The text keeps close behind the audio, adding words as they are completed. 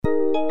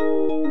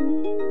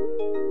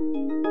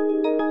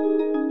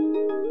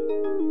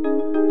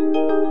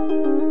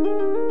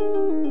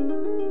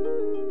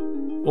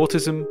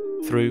Autism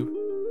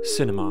Through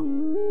Cinema.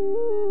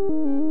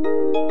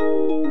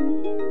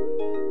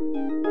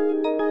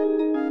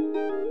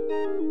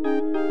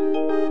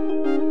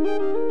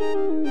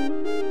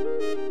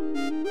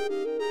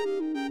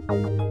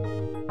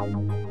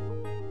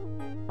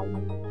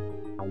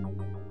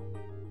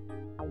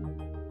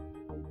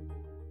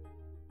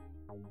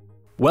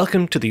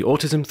 Welcome to the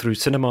Autism Through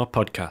Cinema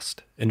podcast,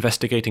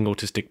 investigating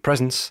autistic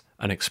presence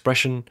and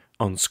expression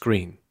on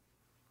screen.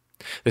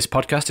 This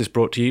podcast is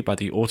brought to you by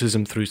the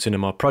Autism Through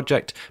Cinema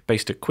project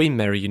based at Queen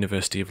Mary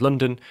University of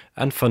London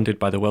and funded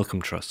by the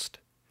Wellcome Trust.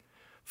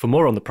 For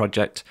more on the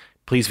project,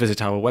 please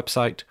visit our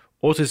website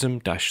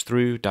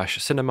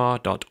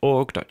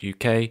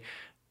autism-through-cinema.org.uk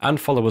and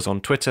follow us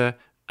on Twitter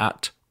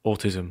at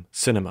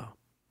autismcinema.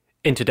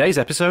 In today's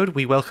episode,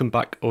 we welcome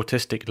back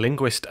autistic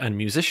linguist and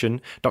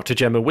musician Dr.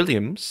 Gemma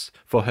Williams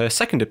for her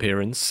second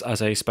appearance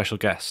as a special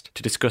guest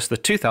to discuss the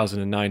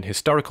 2009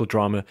 historical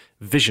drama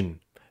Vision,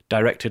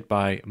 directed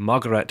by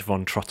Margerethe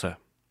von Trotta.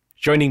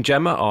 Joining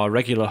Gemma are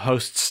regular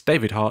hosts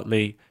David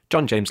Hartley,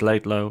 John James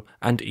Laidlow,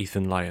 and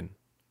Ethan Lyon.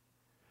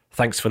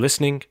 Thanks for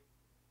listening.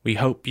 We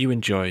hope you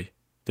enjoy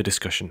the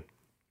discussion.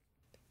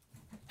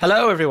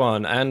 Hello,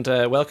 everyone, and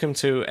welcome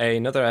to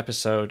another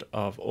episode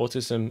of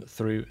Autism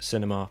Through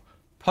Cinema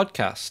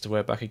podcast.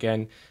 We're back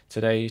again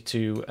today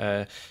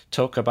to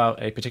talk about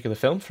a particular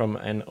film from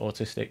an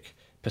autistic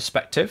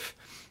perspective.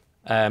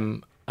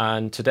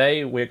 And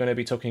today we're going to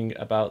be talking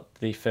about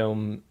the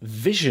film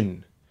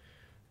Vision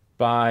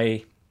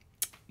by,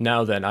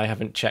 now then, I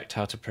haven't checked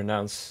how to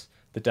pronounce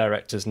the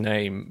director's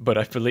name, but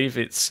I believe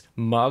it's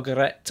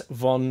Margerethe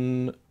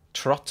von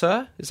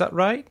Trotta. Is that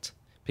right?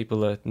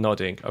 People are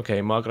nodding.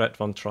 Okay, Margerethe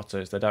von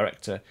Trotta is the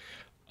director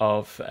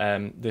of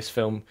this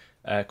film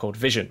called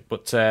Vision,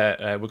 but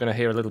we're going to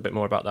hear a little bit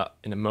more about that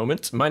in a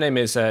moment. My name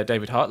is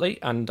David Hartley,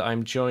 and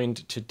I'm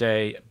joined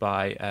today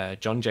by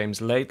John James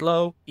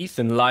Laidlow,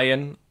 Ethan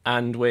Lyon,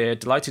 and we're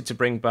delighted to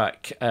bring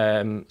back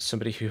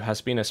somebody who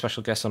has been a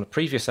special guest on a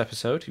previous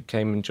episode, who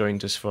came and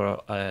joined us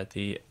for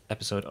the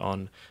episode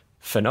on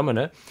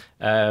Phenomena.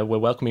 We're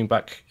welcoming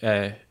back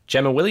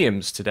Gemma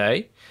Williams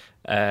today.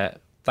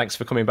 Thanks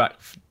for coming back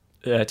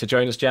to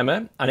join us,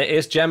 Gemma. And it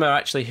is Gemma,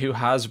 actually, who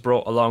has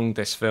brought along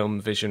this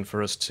film, Vision,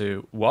 for us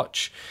to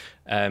watch.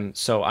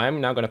 So I'm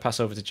now going to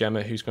pass over to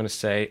Gemma, who's going to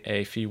say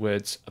a few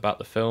words about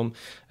the film,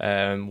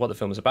 what the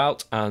film is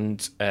about,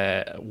 and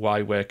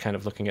why we're kind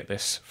of looking at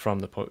this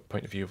from the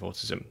point of view of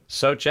autism.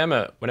 So,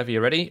 Gemma, whenever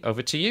you're ready,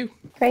 over to you.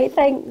 Great,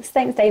 thanks.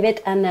 Thanks,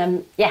 David.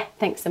 And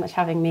thanks so much for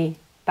having me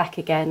back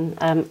again.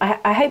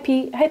 I hope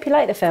you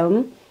like the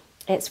film.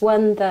 It's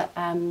one that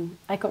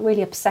I got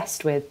really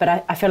obsessed with,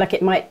 but I feel like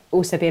it might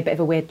also be a bit of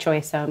a weird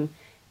choice. I'm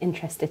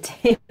interested to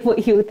hear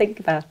what you would think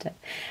about it.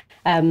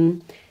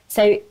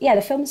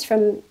 The film's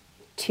from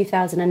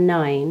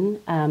 2009,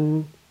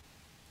 and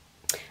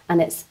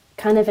it's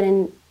kind of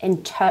an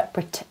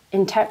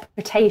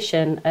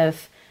interpretation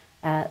of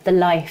the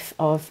life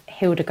of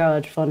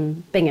Hildegard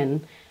von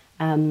Bingen.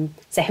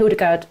 So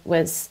Hildegard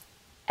was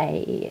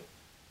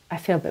I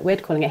feel a bit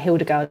weird calling it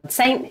Hildegard.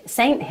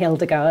 Saint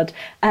Hildegard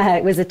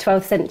was a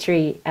 12th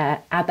century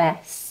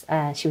abbess.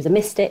 She was a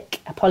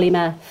mystic, a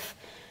polymath,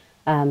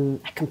 a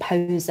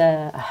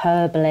composer, a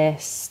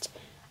herbalist,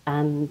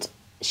 and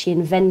she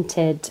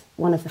invented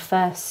one of the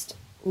first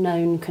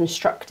known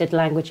constructed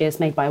languages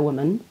made by a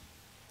woman.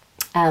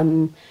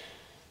 And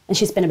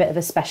she's been a bit of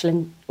a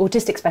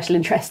autistic special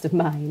interest of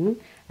mine.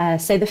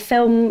 So the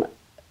film,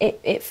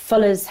 it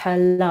follows her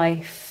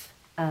life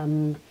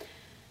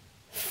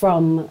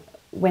from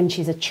when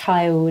she's a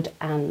child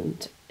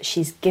and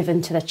she's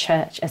given to the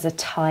church as a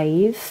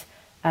tithe,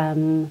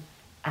 and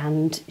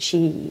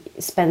she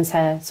spends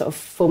her sort of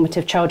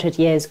formative childhood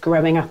years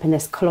growing up in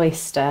this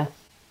cloister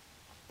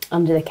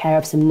under the care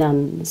of some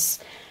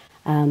nuns.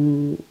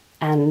 And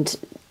then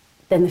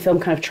the film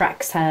kind of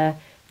tracks her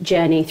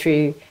journey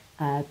through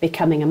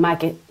becoming a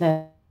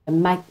magistra,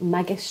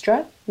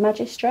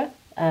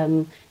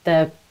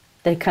 the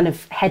kind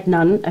of head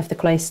nun of the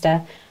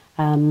cloister,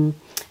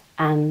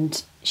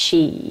 and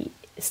she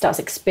starts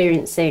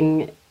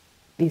experiencing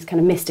these kind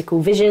of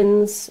mystical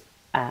visions,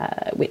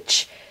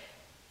 which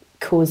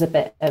cause a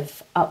bit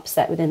of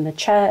upset within the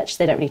church.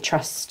 They don't really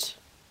trust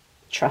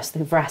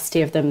the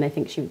veracity of them. They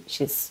think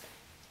she's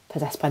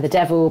possessed by the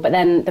devil. But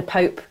then the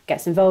Pope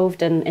gets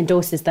involved and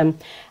endorses them.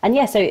 And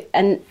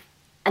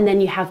and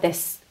then you have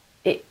this.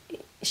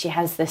 She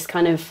has this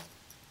kind of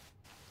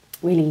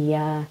really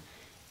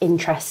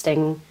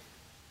interesting,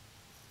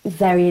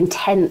 very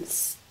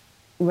intense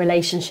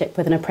relationship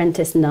with an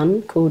apprentice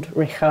nun called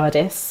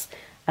Richardis,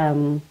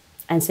 and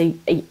so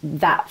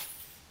that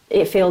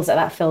fills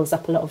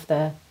up a lot of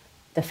the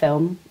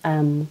film,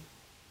 and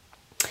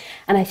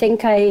I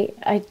think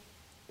I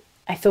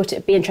thought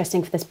it'd be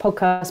interesting for this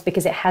podcast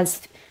because it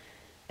has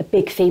a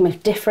big theme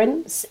of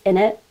difference in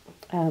it.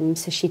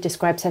 So she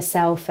describes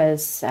herself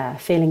as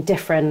feeling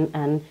different,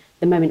 and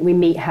the moment we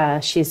meet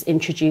her, she's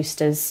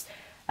introduced as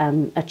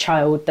a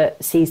child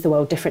that sees the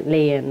world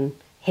differently and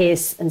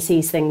hears and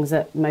sees things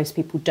that most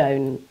people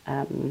don't.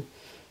 And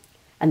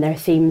there are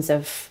themes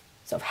of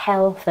sort of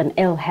health and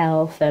ill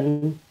health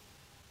and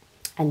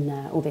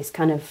all this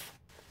kind of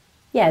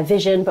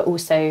vision, but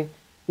also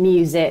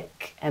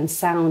music and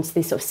sounds,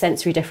 these sort of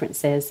sensory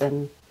differences.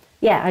 And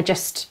I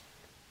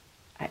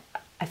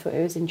thought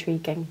it was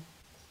intriguing.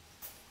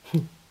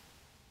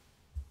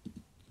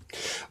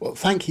 Well,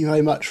 thank you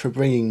very much for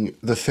bringing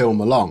the film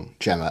along,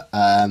 Gemma.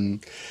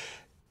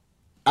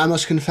 I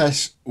must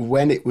confess,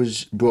 when it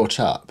was brought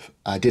up,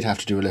 I did have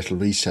to do a little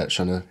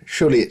research on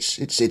surely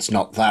it's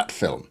not that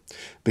film,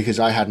 because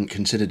I hadn't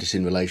considered it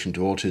in relation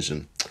to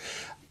autism.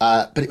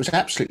 But it was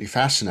absolutely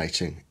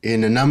fascinating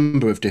in a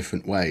number of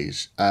different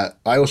ways. I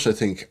also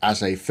think,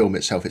 as a film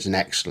itself, it's an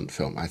excellent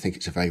film. I think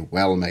it's a very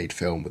well-made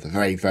film with a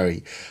very,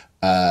 very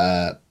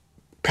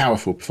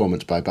powerful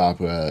performance by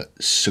Barbara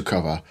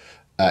Sukowa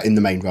in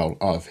the main role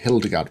of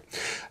Hildegard.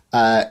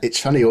 It's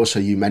funny also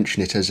you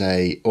mention it as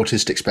a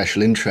autistic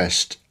special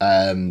interest.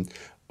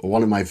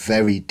 One of my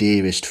very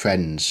dearest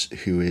friends,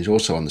 who is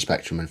also on the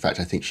spectrum, in fact,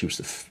 I think she was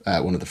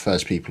one of the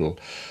first people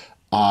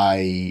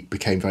I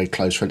became very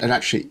close friends, and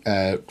actually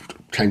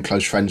became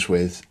close friends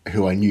with,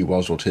 who I knew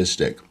was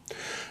autistic.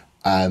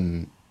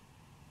 And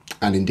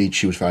indeed,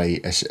 she was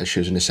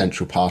an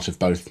essential part of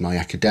both my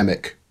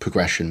academic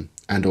progression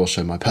and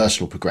also my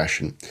personal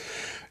progression.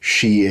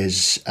 She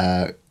has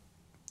a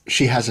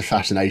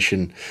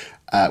fascination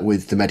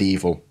with the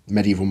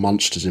medieval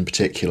monsters in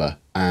particular,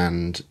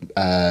 and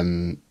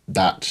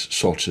that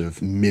sort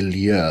of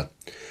milieu.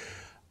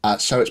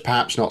 So it's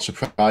perhaps not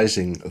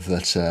surprising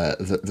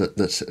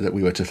that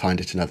we were to find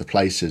it in other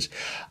places.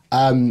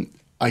 I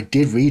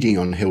did reading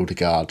on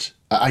Hildegard.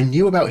 I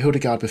knew about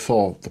Hildegard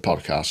before the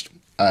podcast,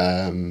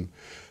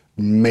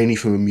 mainly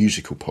from a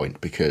musical point,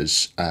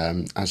 because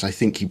as I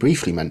think you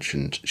briefly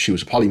mentioned, she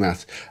was a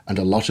polymath, and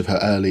a lot of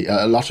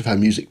her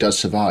music does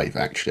survive.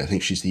 Actually, I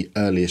think she's the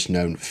earliest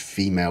known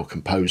female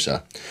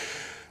composer.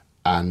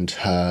 And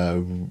her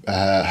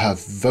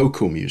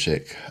vocal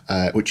music,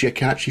 which you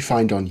can actually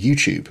find on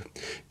YouTube,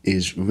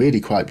 is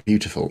really quite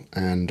beautiful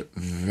and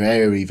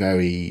very,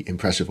 very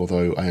impressive,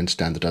 although I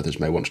understand that others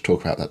may want to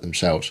talk about that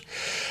themselves.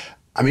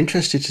 I'm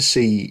interested to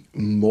see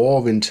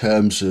more in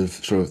terms of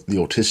sort of the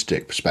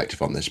autistic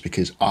perspective on this,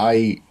 because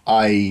I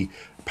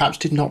perhaps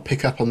did not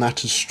pick up on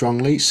that as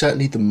strongly.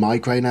 Certainly the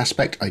migraine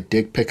aspect I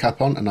did pick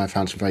up on, and I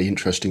found some very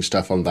interesting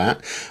stuff on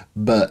that.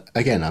 But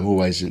again, I'm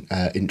always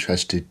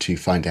interested to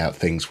find out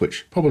things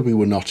which probably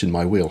were not in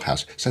my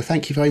wheelhouse. So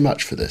thank you very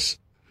much for this.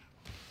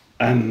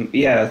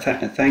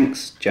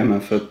 Thanks,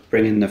 Gemma, for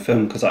bringing the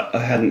film, because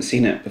I hadn't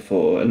seen it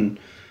before, and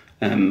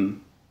I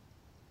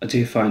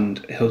do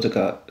find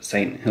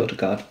Saint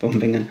Hildegard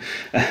bombing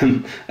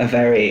a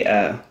very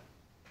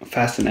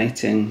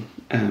fascinating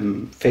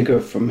figure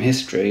from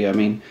history. I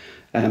mean,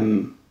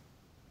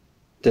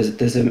 there's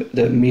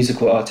the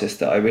musical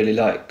artist that I really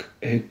like,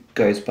 who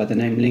goes by the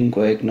name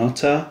Lingua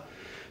Ignota,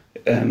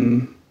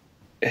 who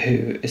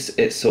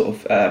it's sort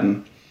of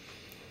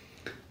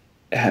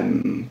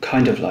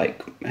kind of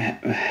like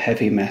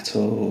heavy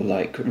metal,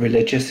 like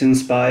religious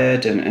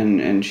inspired,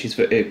 and she's,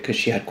 because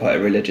she had quite a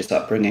religious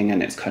upbringing,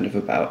 and it's kind of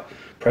about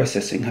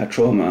processing her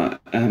trauma,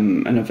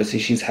 and obviously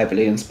she's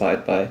heavily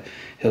inspired by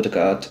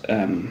Hildegard.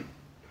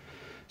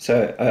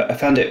 So I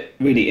found it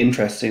really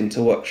interesting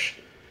to watch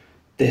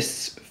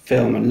this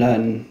film and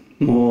learn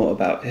more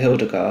about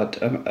Hildegard.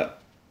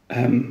 I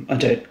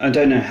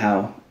don't know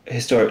how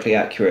historically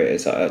accurate it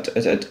is. I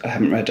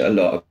haven't read a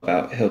lot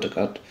about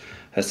Hildegard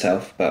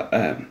herself, but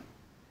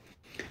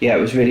it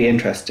was really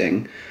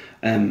interesting,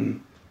 and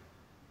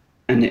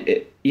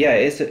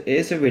it's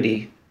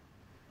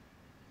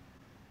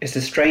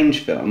a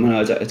strange film, and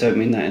I don't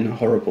mean that in a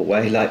horrible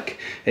way. Like,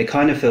 it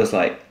kind of feels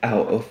like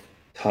out of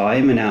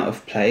time and out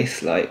of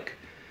place, like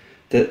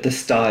the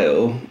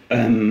style.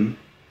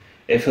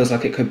 It feels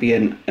like it could be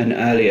an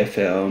earlier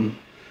film,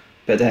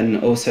 but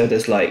then also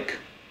there's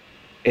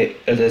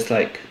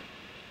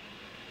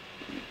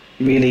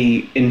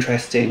really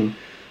interesting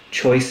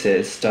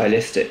choices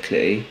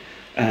stylistically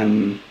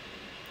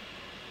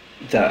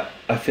that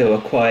I feel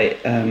are quite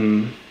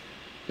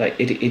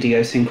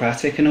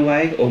idiosyncratic in a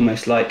way,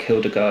 almost like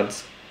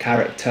Hildegard's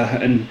character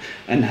and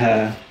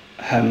her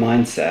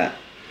mindset.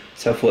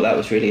 So I thought that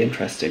was really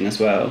interesting as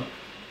well.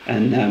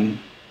 And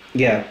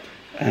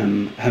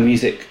her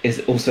music is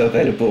also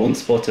available on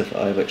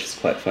Spotify, which is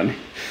quite funny.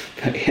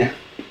 But yeah.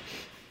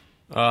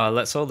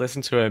 Let's all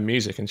listen to her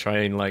music and try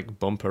and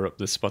bump her up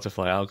the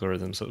Spotify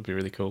algorithm. So it'd be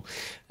really cool.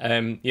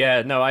 I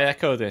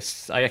echo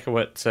this. I echo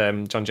what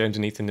John James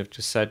and Ethan have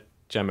just said,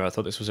 Gemma. I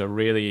thought this was a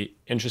really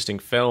interesting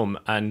film,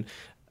 and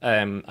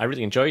I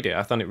really enjoyed it.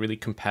 I found it really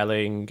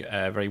compelling,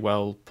 very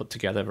well put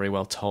together, very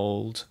well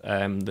told.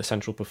 The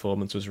central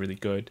performance was really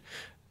good,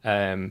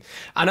 and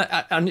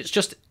it's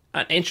just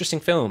an interesting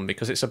film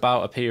because it's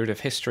about a period of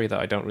history that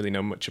I don't really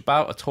know much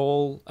about at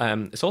all.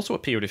 It's also a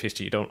period of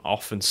history you don't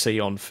often see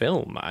on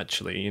film,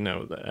 actually.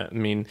 I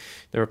mean,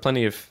 there are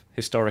plenty of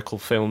historical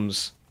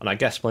films, and I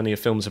guess plenty of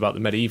films about the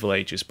medieval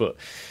ages, but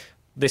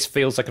this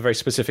feels like a very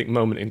specific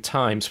moment in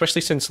time,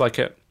 especially since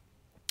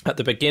at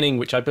the beginning,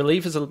 which I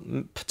believe is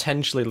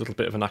potentially a little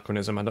bit of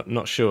anachronism, I'm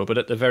not sure, but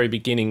at the very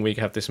beginning we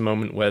have this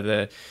moment where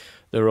there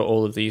are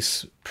all of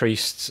these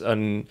priests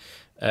and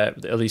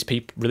at least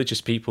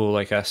religious people,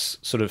 I guess,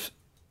 sort of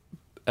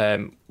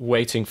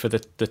waiting for the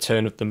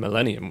turn of the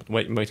millennium,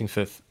 waiting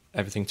for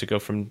everything to go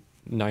from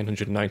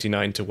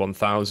 999 to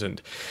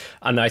 1000.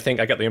 And I think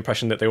I get the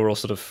impression that they were all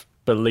sort of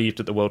believed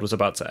that the world was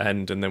about to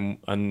end,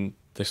 and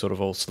they're sort of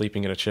all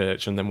sleeping in a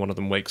church, and then one of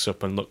them wakes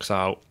up and looks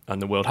out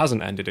and the world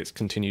hasn't ended, it's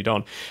continued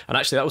on. And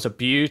actually that was a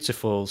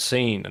beautiful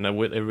scene and a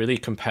really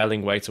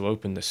compelling way to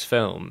open this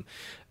film.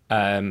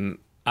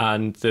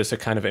 And there's a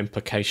kind of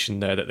implication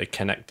there that they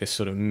connect this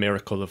sort of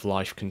miracle of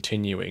life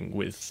continuing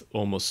with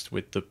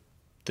the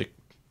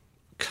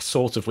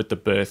sort of with the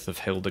birth of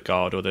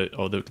Hildegard, or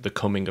the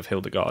coming of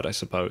Hildegard, I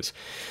suppose.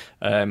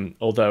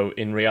 Although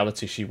in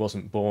reality she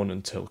wasn't born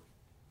until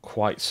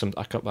quite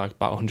about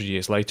 100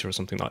 years later or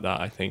something like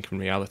that, I think, in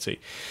reality.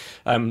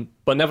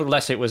 But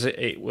nevertheless, it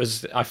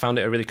was I found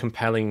it a really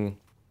compelling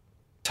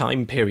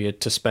time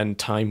period to spend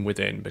time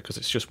within, because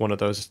it's just one of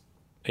those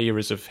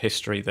eras of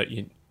history that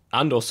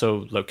and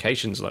also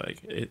locations,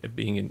 like it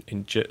being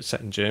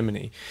set in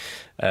Germany,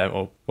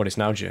 or what is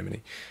now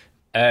Germany,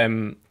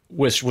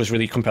 was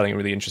really compelling and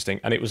really interesting.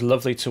 And it was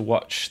lovely to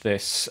watch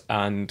this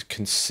and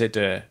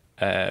consider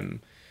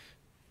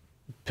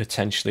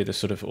potentially the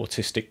sort of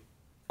autistic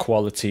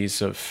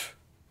qualities of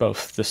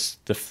both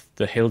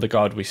the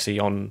Hildegard we see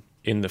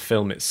in the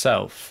film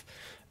itself,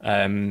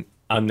 and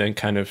then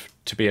kind of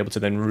to be able to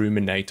then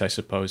ruminate, I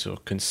suppose, or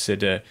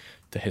consider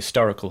the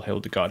historical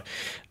Hildegard.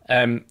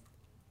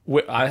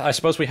 I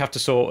suppose we have to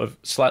sort of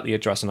slightly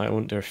address, and I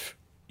wonder if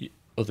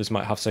others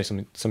might have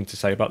something to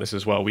say about this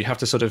as well. We have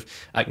to sort of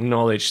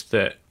acknowledge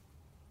that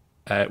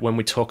when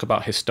we talk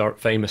about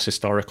famous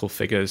historical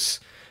figures,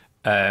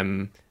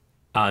 and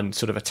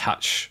sort of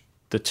attach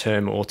the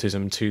term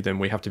autism to them,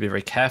 we have to be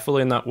very careful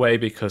in that way,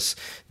 because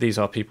these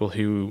are people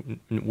who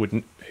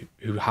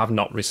have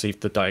not received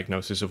the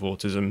diagnosis of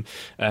autism,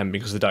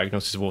 because the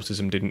diagnosis of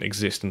autism didn't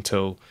exist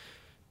until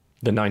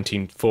the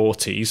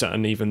 1940s,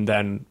 and even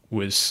then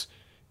was,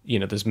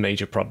 there's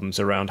major problems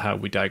around how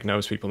we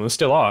diagnose people, and there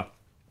still are.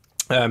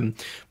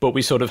 But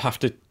we sort of have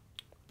to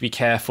be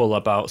careful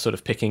about sort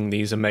of picking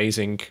these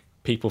amazing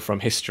people from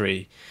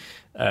history,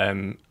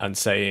 and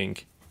saying,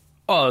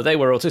 oh, they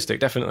were autistic,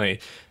 definitely,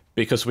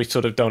 because we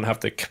sort of don't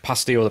have the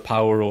capacity or the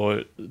power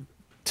or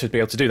to be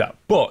able to do that.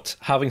 But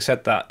having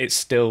said that, it's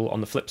still, on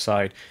the flip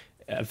side,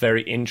 a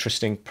very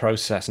interesting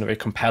process and a very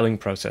compelling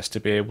process to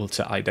be able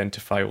to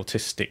identify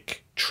autistic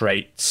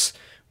traits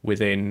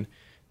within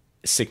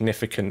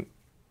significant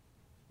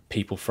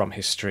people from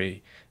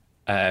history,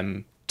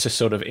 to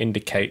sort of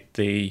indicate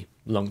the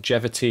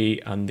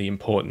longevity and the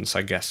importance,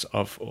 I guess,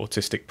 of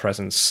autistic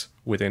presence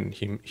within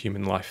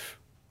human life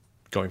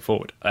going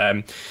forward.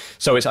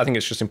 So I think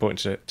it's just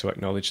important to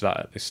acknowledge that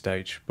at this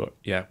stage. But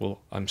yeah,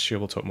 I'm sure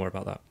we'll talk more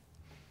about that.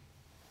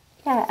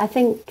 Yeah, I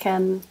think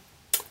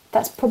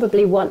that's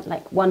probably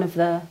one of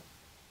the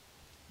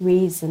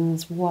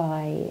reasons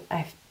why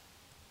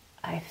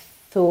I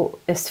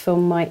thought this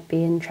film might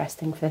be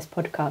interesting for this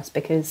podcast,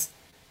 because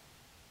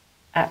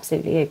I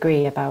absolutely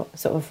agree about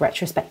sort of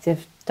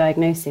retrospective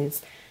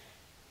diagnoses.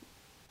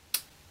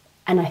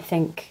 And I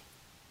think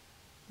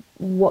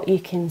what you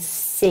can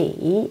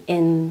see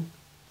in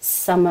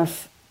some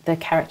of the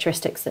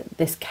characteristics that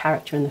this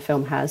character in the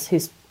film has,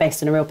 who's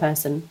based on a real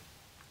person,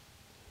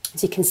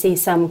 is you can see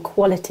some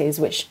qualities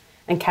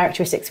and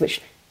characteristics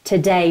which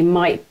today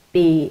might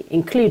be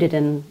included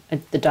in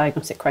the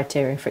diagnostic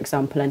criteria, for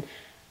example. And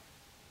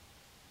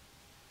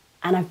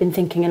I've been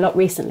thinking a lot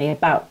recently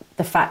about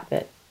the fact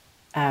that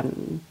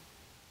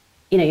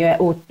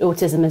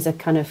autism as a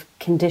kind of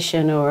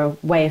condition or a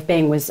way of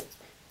being was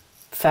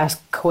first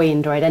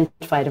coined or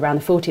identified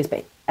around the 40s,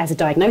 but as a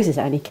diagnosis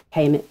it only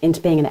came into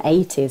being in the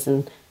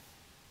 80s,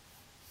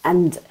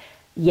 and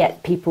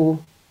yet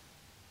people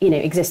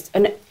exist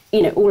and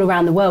all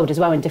around the world as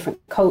well, in different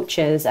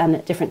cultures and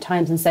at different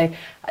times. And so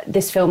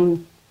this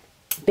film,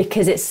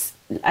 because it's,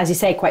 as you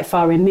say, quite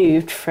far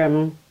removed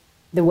from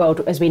the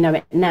world as we know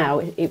it now,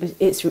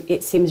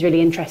 it seems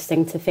really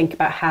interesting to think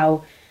about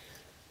how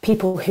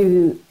people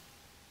who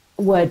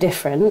were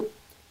different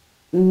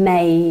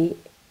may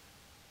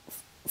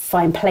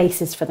find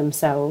places for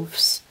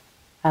themselves.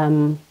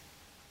 And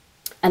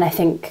I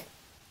think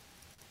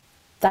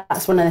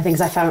that's one of the things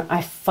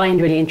I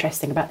find really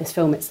interesting about this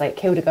film. It's like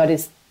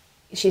Hildegard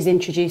she's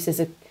introduced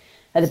at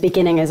the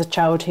beginning as a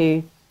child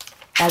who,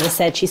 as I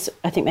said,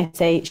 I think they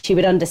say she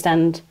would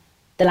understand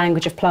the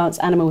language of plants,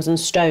 animals and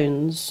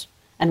stones,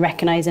 and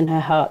recognise in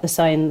her heart the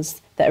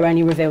signs that are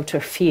only revealed to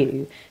a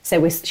few.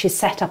 So she's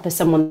set up as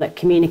someone that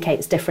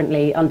communicates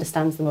differently,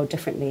 understands the world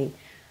differently,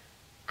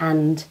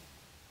 and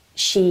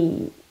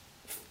she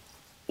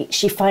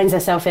finds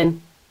herself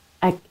in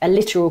a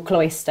literal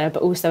cloister,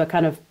 but also a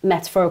kind of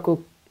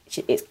metaphorical.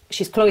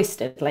 She's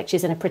cloistered, like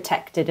she's in a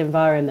protected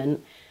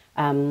environment,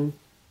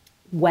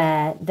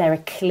 where there are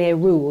clear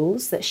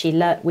rules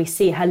that we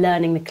see her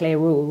learning the clear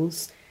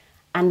rules,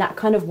 and that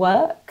kind of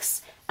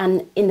works.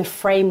 And in the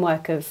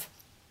framework of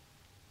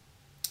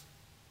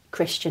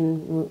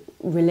Christian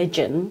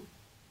religion,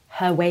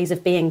 her ways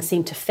of being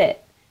seem to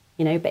fit,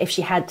 you know. But if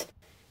she had,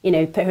 you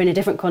know, put her in a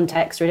different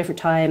context or a different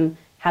time,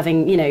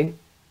 having, you know,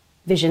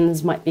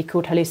 visions might be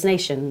called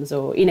hallucinations,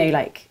 or, you know,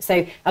 like,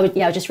 so I was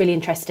just really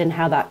interested in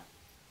how that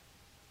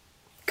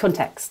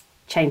context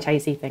changed how you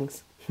see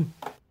things.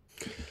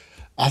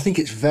 I think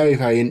it's very,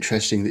 very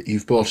interesting that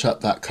you've brought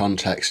up that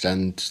context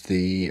and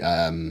the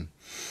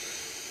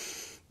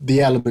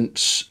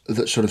elements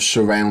that sort of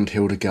surround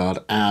Hildegard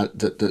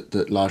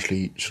that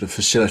largely sort of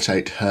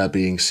facilitate her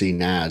being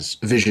seen as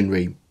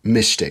visionary,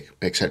 mystic,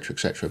 etc.,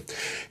 etc.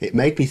 It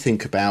made me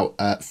think about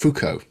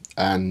Foucault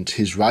and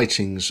his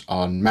writings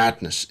on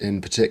madness in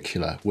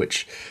particular,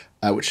 which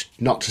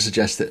not to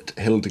suggest that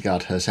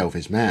Hildegard herself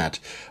is mad.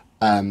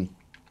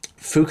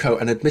 Foucault,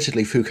 and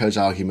admittedly Foucault's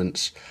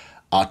arguments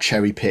are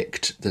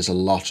cherry-picked. There's a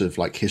lot of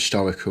like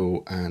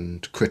historical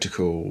and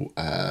critical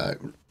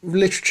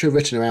literature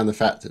written around the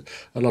fact that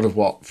a lot of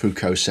what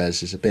Foucault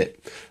says is a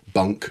bit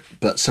bunk,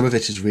 but some of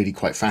it is really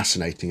quite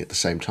fascinating at the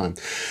same time.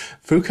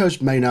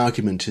 Foucault's main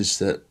argument is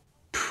that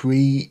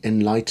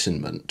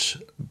pre-Enlightenment,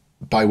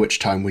 by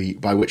which I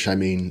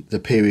mean the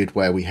period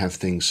where we have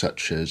things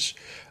such as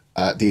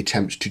the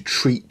attempt to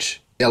treat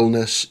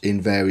illness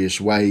in various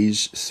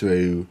ways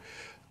through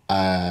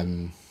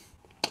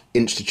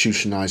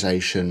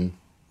institutionalization,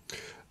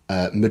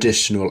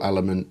 medicinal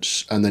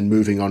elements, and then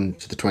moving on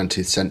to the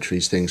 20th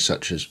century's things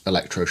such as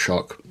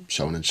electroshock,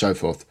 so on and so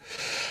forth,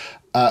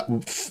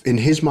 in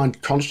his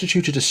mind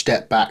constituted a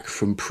step back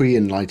from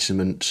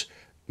pre-Enlightenment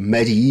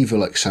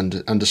medieval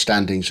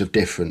understandings of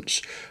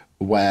difference,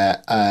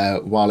 where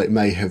while it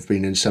may have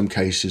been in some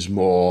cases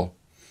more,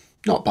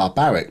 not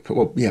barbaric,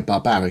 but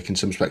barbaric in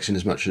some respects in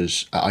as much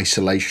as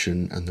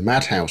isolation and the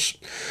madhouse,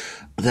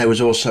 there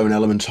was also an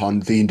element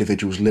on the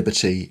individual's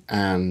liberty,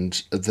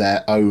 and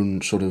their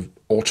own sort of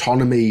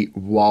autonomy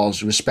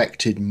was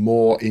respected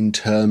more in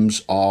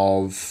terms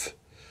of,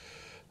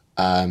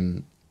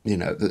 they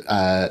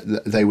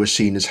were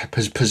seen as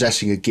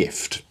possessing a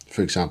gift,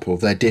 for example.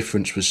 Their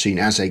difference was seen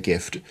as a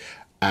gift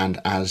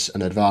and as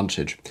an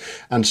advantage.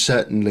 And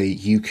certainly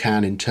you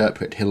can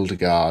interpret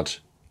Hildegard,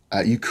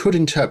 you could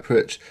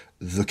interpret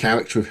the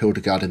character of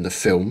Hildegard in the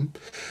film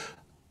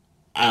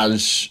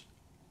as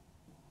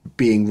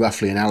being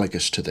roughly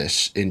analogous to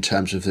this, in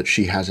terms of that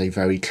she has a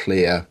very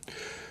clear,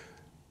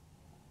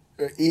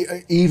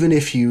 even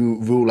if you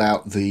rule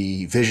out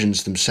the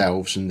visions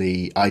themselves and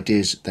the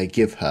ideas that they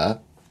give her,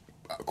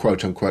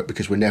 quote unquote,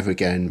 because we're never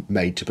again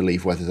made to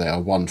believe whether they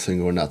are one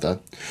thing or another,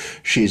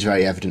 she is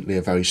very evidently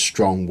a very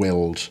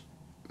strong-willed,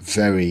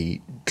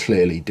 very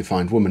clearly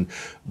defined woman.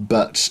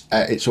 But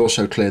it's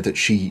also clear that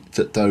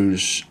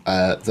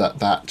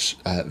that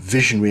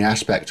visionary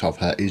aspect of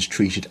her is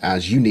treated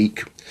as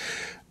unique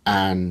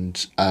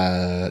and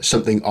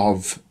something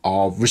of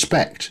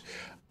respect.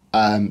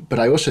 But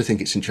I also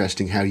think it's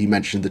interesting how you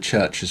mentioned the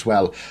church as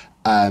well,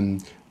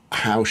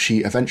 how she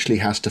eventually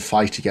has to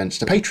fight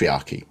against a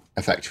patriarchy,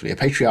 effectively, a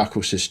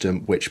patriarchal system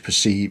which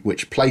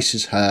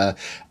places her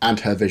and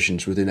her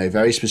visions within a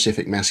very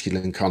specific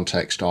masculine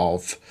context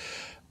of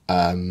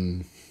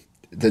that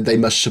they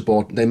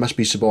must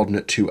be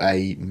subordinate to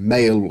a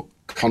male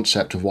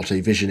concept of what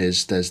a vision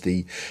is. There's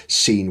the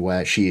scene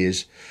where she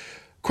is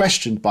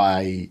questioned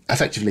by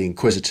effectively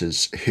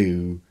inquisitors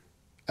who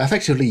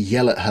effectively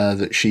yell at her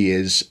that she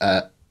is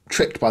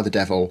tricked by the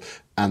devil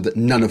and that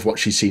none of what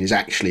she's seen is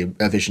actually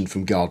a vision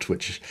from God,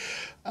 which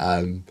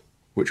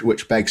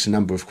begs a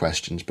number of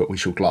questions, but we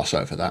shall gloss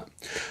over that.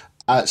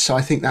 So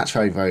I think that's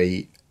very,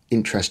 very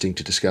interesting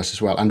to discuss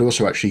as well, and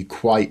also actually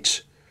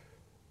quite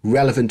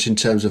relevant in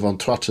terms of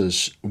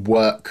Trotta's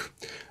work,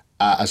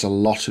 as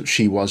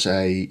she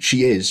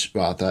is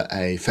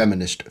a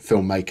feminist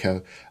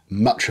filmmaker.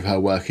 Much of her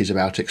work is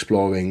about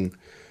exploring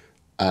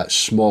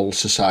small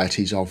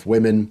societies of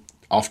women,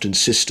 often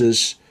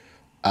sisters,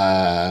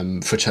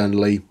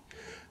 fraternally,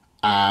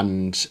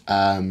 and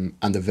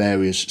the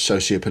various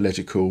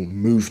socio-political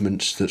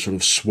movements that sort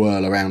of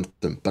swirl around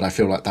them. But I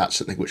feel like that's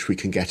something which we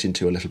can get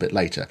into a little bit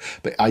later.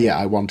 But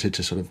I wanted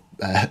to sort of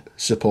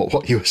support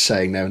what you were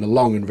saying there in a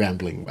long and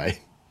rambling way.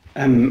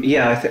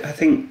 I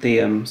think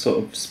the sort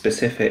of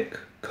specific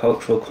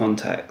cultural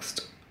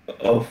context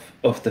of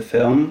the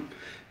film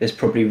is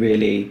probably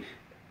really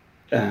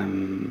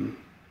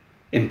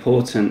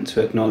important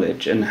to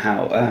acknowledge, and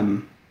how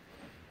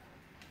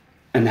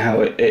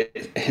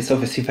it's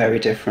obviously very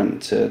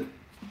different to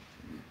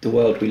the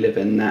world we live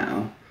in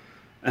now.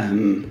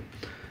 During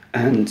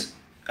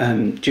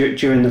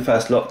the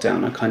first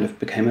lockdown, I kind of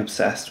became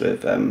obsessed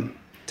with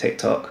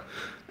TikTok,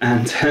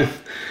 and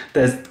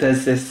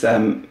there's this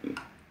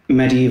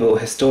medieval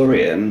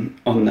historian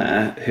on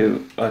there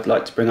who I'd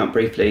like to bring up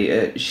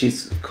briefly.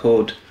 She's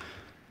called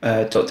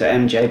Dr.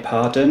 M.J.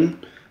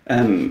 Pardon.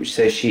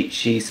 So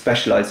she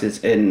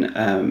specialises in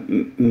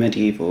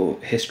medieval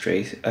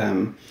history,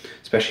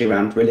 especially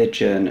around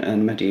religion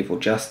and medieval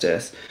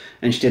justice.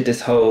 And she did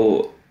this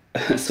whole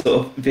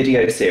sort of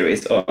video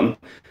series on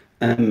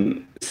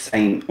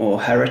saint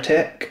or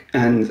heretic.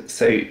 And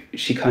so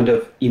she kind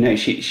of,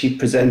 she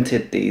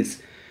presented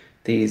these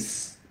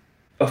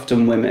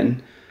often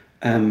women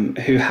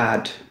who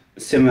had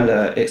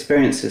similar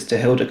experiences to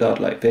Hildegard,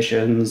 like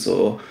visions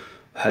or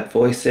had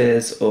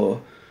voices,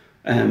 or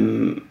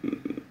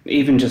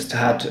even just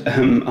had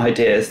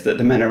ideas that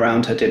the men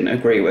around her didn't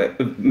agree with.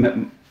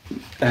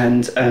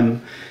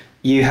 And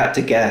you had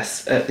to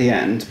guess at the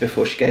end,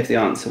 before she gave the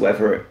answer,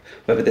 whether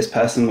this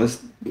person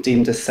was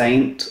deemed a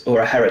saint or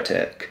a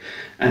heretic.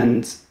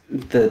 And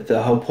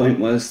the whole point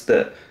was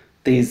that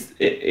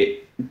the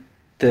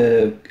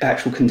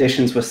actual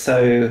conditions were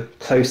so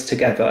close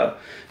together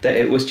that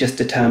it was just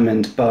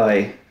determined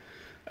by,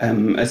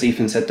 as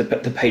Ethan said,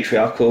 the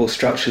patriarchal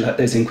structure, like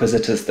those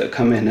inquisitors that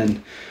come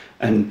in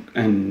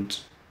and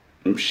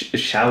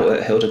shout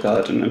at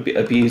Hildegard and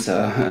abuse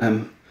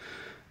her.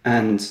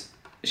 And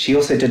she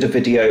also did a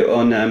video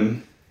on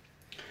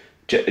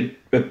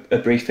a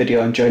brief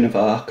video on Joan of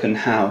Arc, and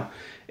how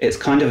it's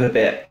kind of a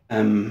bit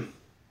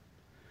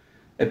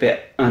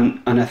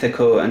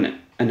unethical and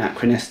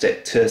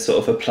anachronistic to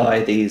sort of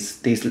apply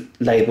these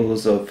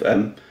labels of.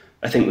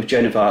 I think with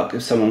Joan of Arc,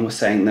 if someone was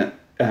saying that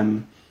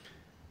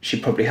she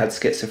probably had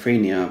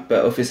schizophrenia,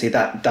 but obviously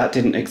that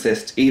didn't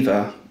exist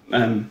either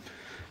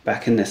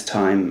back in this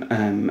time,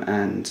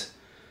 and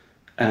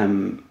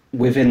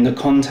within the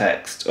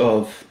context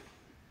of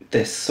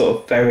this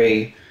sort of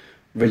very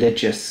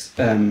religious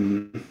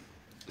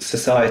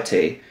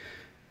society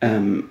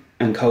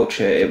and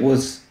culture, it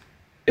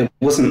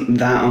wasn't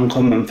that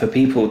uncommon for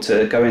people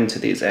to go into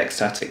these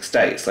ecstatic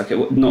states. Like,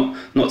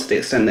 not to the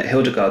extent that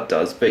Hildegard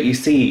does, but you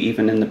see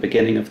even in the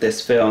beginning of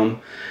this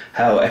film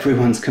how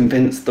everyone's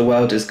convinced the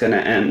world is going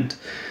to end,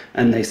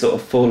 and they sort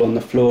of fall on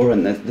the floor,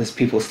 and there's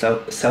people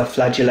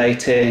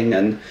self-flagellating,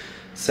 and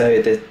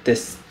so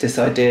this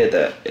idea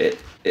that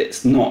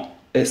it's not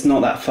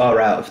that far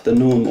out of the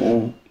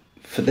normal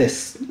for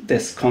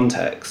this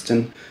context.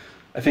 And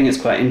I think it's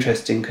quite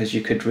interesting because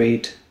you could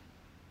read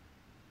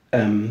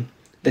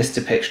this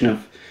depiction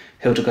of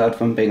Hildegard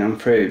von Bingen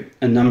through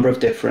a number of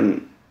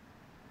different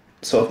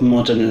sort of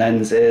modern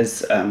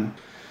lenses.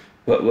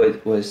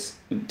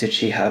 Did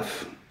she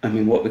have,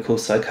 what we call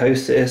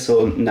psychosis,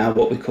 or now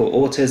what we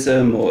call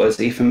autism, or as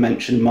Ethan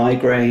mentioned,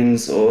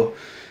 migraines, or,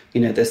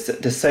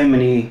 there's so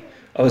many.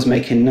 I was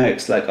making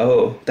notes like,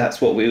 oh,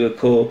 that's what we would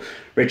call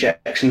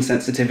rejection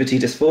sensitivity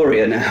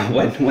dysphoria now,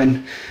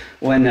 when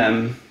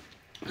I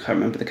can't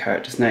remember the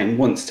character's name,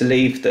 wants to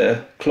leave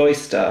the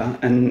cloister,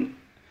 and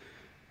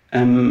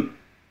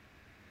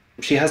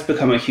she has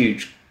become a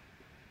huge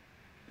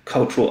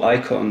cultural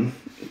icon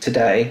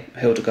today,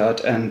 Hildegard,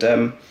 and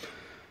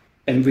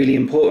really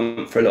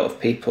important for a lot of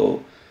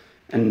people.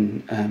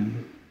 And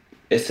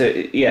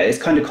it's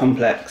kind of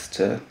complex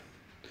to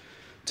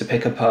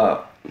pick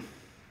apart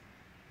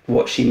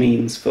what she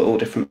means for all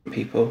different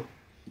people.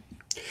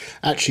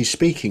 Actually,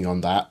 speaking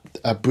on that,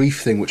 a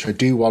brief thing which I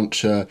do want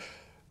to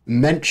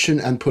mention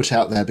and put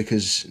out there,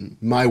 because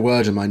my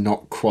word am I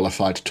not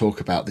qualified to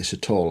talk about this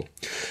at all,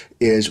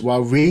 is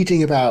while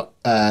reading about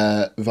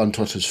von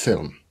Trotta's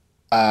film,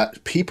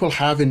 people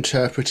have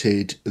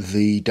interpreted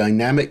the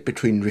dynamic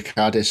between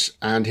Ricardis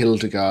and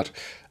Hildegard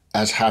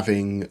as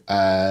having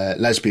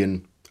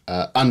lesbian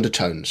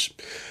undertones,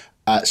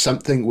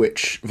 something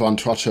which von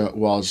Trotta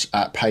was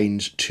at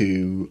pains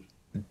to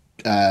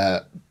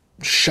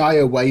shy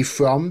away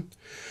from,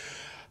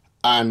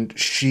 and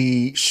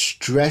she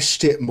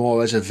stressed it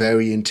more as a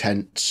very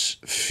intense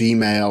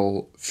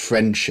female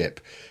friendship.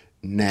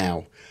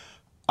 Now,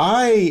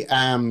 I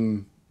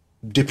am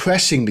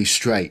depressingly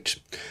straight,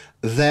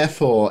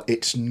 therefore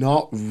it's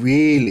not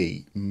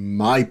really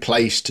my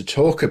place to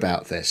talk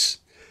about this.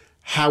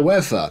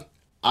 However,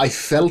 I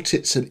felt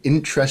it's an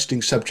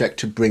interesting subject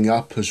to bring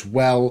up as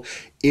well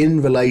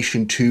in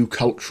relation to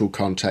cultural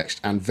context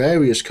and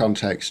various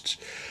contexts,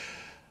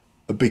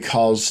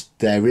 because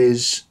there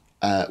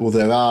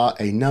are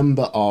a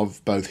number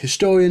of both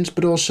historians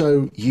but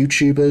also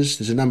YouTubers.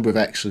 There's a number of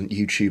excellent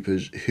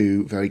YouTubers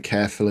who very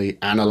carefully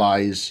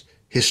analyse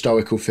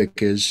historical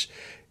figures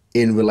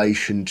in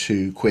relation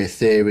to queer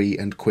theory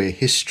and queer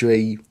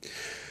history,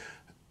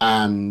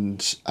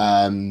 and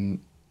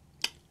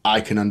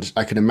I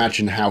can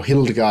imagine how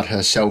Hildegard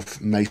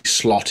herself may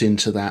slot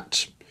into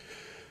that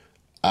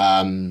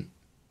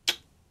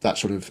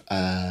sort of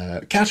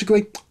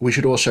category. We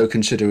should also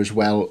consider as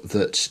well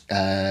that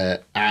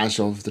as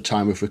of the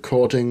time of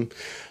recording,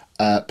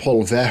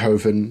 Paul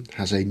Verhoeven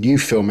has a new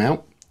film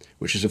out,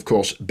 which is of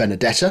course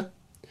Benedetta,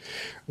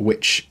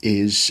 which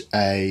is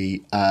a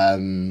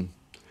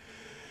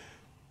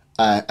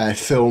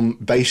film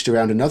based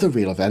around another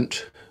real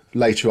event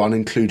later on,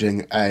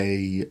 including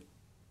a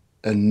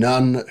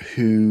nun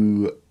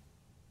who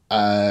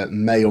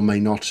may or may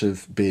not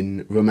have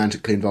been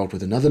romantically involved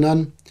with another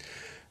nun,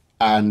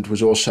 and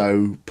was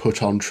also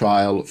put on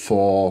trial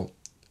for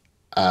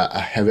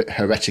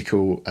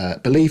heretical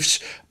beliefs,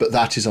 but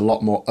that is a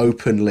lot more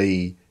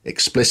openly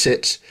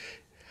explicit.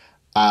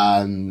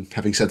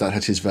 Having said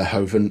that is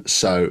Verhoeven,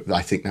 so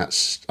I think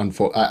that's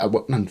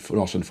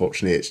not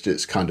unfortunately,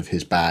 it's kind of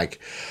his bag.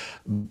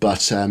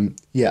 But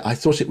I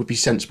thought it would be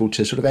sensible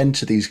to sort of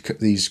enter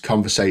these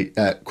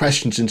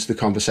questions into the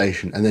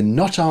conversation and then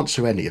not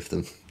answer any of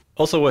them.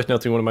 Also worth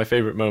noting, one of my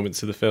favourite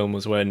moments of the film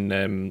was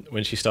when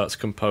she starts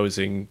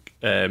composing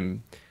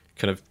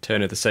kind of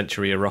turn of the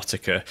century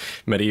erotica,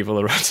 medieval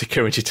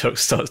erotica, when she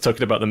starts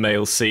talking about the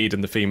male seed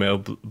and the female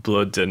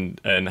blood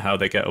and how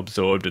they get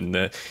absorbed, and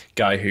the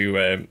guy who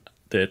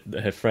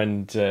her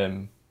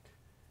friend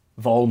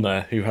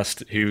Volmer,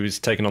 who's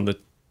taken on the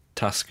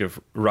task of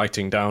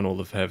writing down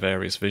all of her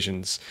various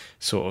visions,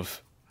 sort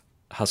of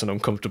has an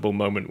uncomfortable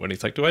moment when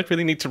he's like, do I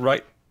really need to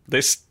write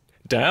this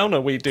down? Are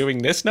we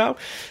doing this now?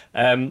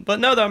 But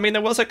no, I mean,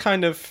 there was a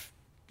kind of,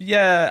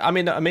 I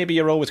mean, maybe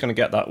you're always going to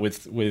get that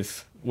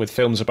with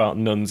films about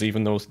nuns,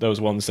 even those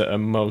ones that are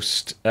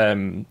most,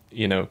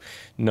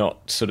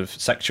 not sort of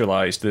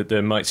sexualized, that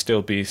there might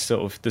still be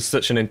sort of, there's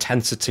such an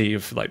intensity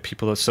of like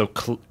people are so,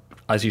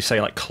 as you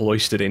say, like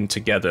cloistered in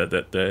together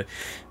that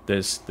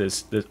there's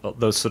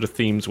those sort of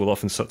themes will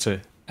often start to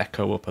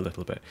echo up a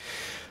little bit.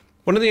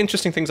 One of the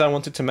interesting things I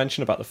wanted to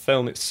mention about the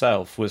film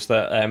itself was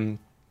that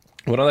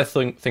one of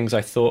the things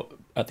I thought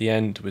at the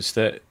end was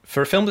that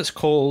for a film that's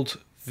called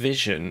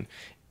Vision,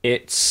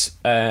 it's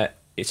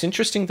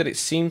interesting that it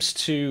seems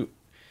to,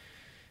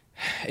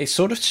 it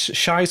sort of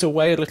shies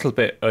away a little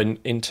bit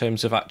in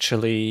terms of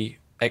actually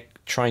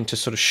trying to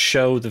sort of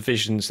show the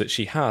visions that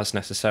she has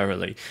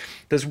necessarily.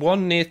 There's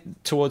one near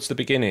towards the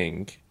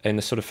beginning in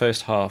the sort of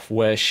first half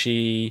where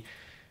we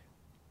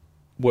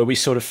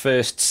sort of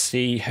first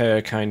see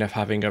her kind of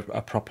having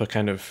a proper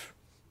kind of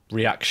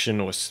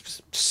reaction or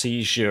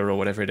seizure or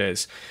whatever it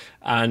is,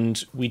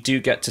 and we do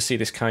get to see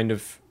this kind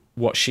of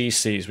what she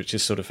sees, which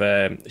is sort of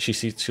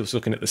she was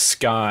looking at the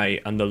sky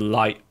and the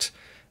light,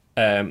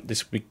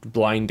 this big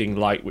blinding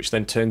light, which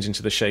then turns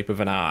into the shape of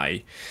an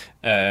eye,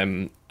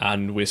 and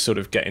we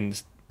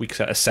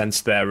get a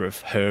sense there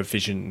of her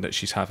vision that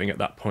she's having at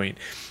that point.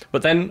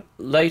 But then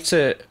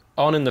later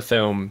on in the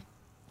film,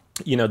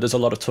 there's a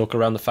lot of talk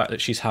around the fact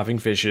that she's having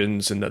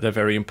visions and that they're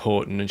very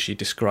important, and she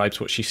describes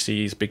what she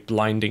sees, big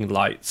blinding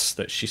lights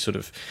that she sort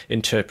of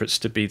interprets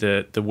to be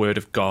the word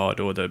of God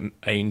or the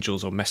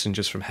angels or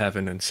messengers from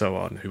heaven and so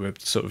on, who are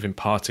sort of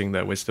imparting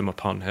their wisdom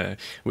upon her,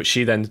 which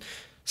she then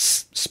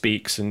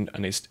speaks and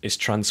is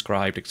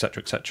transcribed,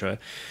 etc., etc.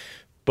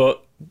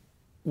 But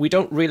we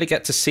don't really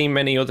get to see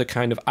many other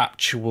kind of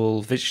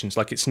actual visions.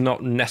 Like, it's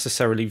not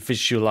necessarily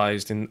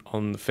visualized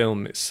on the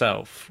film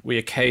itself. We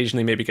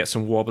occasionally maybe get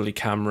some wobbly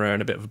camera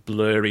and a bit of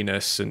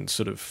blurriness and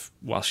sort of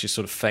while she's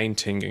sort of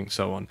fainting and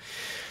so on.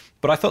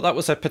 But I thought that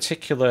was a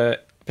particular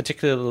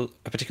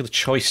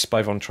choice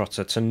by von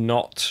Trotta to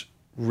not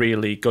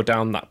really go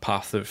down that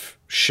path of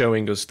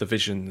showing us the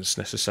visions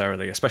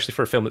necessarily, especially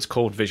for a film that's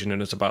called Vision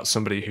and is about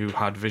somebody who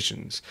had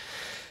visions.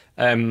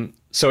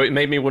 So it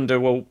made me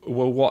wonder, well,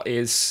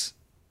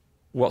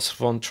 what's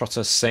von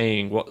Trotta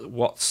saying?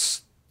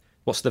 What's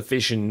the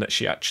vision that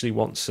she actually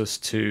wants us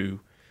to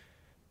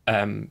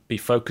be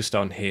focused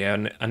on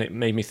here? And it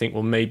made me think,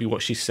 well, maybe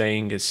what she's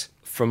saying is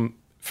from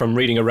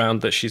reading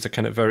around that she's a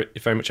kind of very,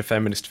 very much a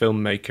feminist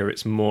filmmaker.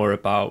 It's more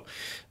about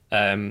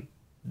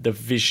the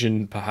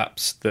vision,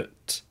 perhaps,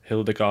 that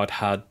Hildegard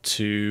had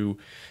to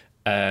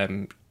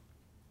sort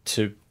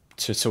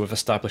of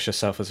establish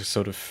herself as a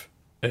sort of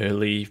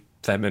early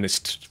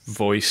feminist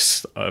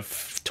voice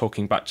of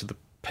talking back to the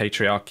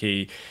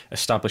patriarchy,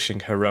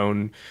 establishing her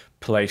own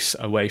place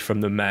away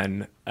from the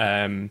men,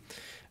 and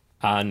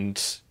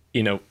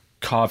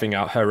carving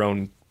out her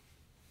own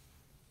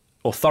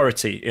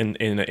authority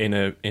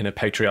in a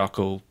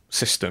patriarchal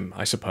system,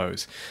 I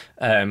suppose,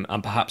 and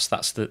perhaps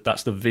that's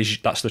the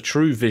vision, that's the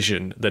true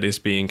vision that is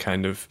being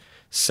kind of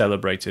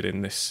celebrated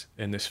in this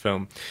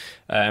film.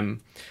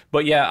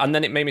 But yeah, and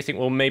then it made me think,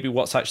 well, maybe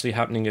what's actually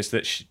happening is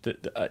that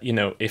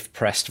if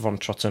pressed, von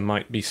Trotta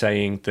might be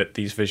saying that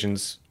these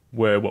visions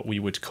were what we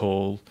would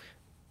call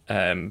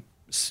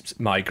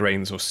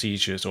migraines or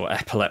seizures or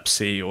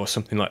epilepsy or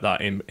something like that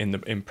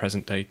in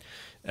present day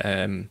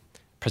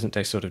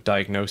sort of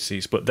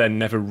diagnoses, but then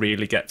never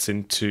really gets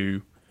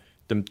into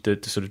the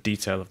sort of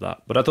detail of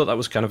that. But I thought that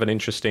was kind of an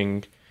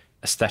interesting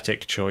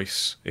aesthetic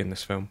choice in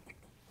this film.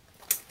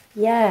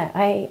 Yeah,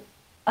 I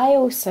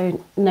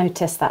also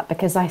noticed that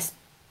because I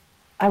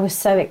was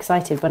so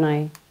excited when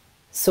I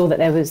saw that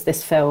there was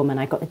this film and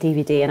I got the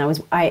DVD, and I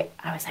was like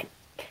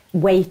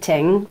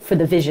waiting for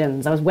the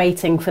visions. I was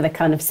waiting for the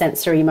kind of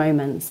sensory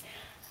moments.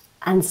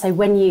 And so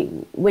when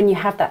you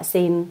have that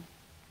scene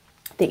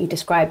that you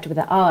described with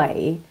the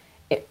eye,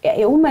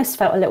 it almost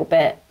felt a little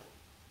bit,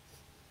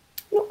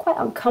 not quite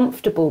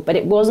uncomfortable, but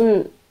it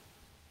wasn't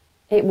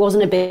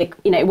a big,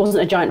 it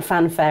wasn't a giant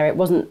fanfare. It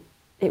wasn't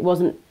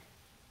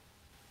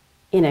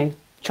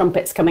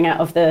trumpets coming out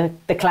of the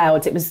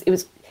clouds. It was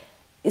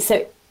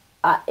so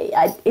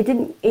it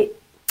didn't,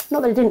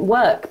 not that it didn't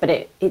work, but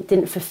it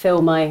didn't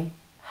fulfill my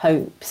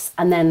hopes.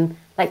 And then,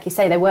 like you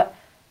say,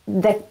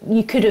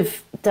 you could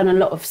have done a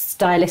lot of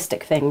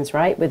stylistic things,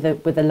 right, with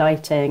the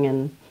lighting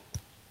and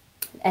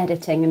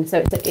editing, and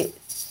so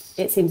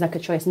it seems like a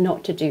choice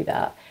not to do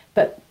that.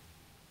 But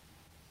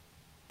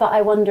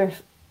I wonder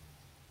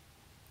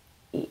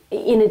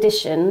in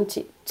addition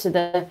to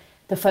the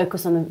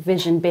focus on the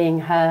vision being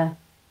her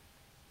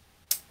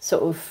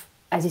sort of,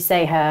 as you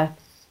say, her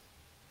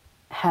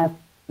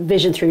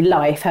vision through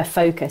life, her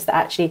focus, that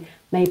actually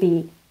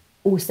maybe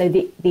also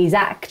these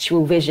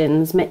actual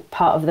visions,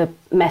 part of the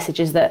message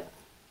is that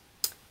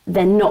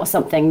they're not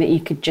something that you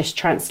could just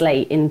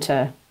translate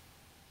into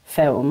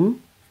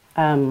film,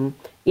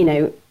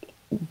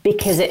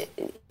 because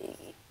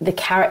the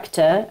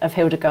character of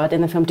Hildegard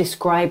in the film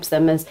describes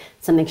them as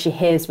something she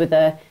hears with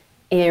the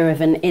ear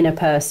of an inner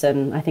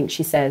person, I think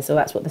she says, or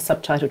that's what the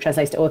subtitle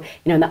translates to, or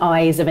in the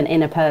eyes of an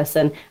inner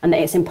person, and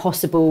that it's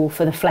impossible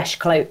for the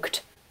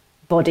flesh-cloaked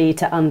body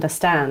to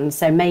understand.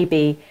 So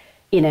maybe,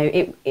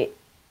 maybe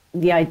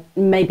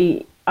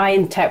I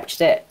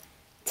interpreted it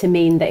to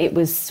mean that it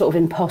was sort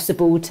of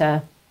impossible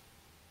to.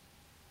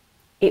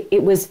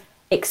 It was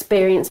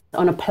experienced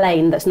on a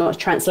plane that's not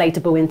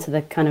translatable into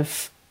the kind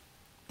of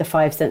the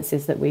five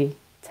senses that we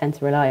tend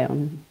to rely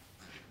on.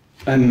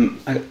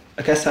 I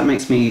guess that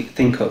makes me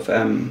think of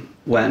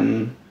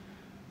when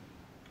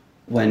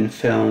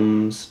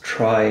films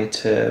try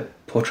to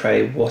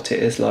portray what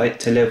it is like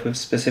to live with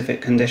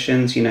specific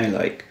conditions.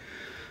 Like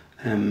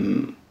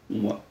when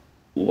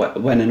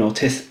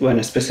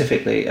a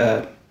specifically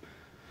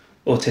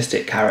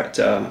autistic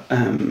character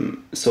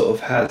sort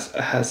of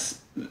has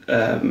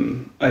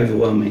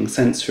overwhelming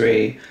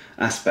sensory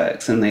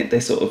aspects, and they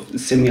sort of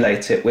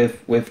simulate it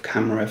with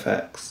camera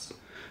effects,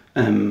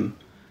 and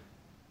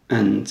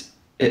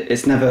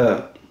it's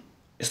never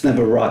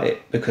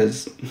right,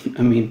 because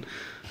I mean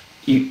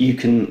you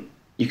can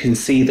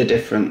see the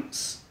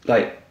difference.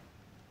 Like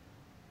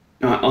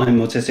I'm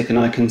autistic and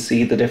I can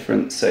see the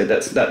difference, so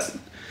that's that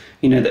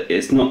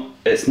it's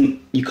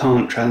you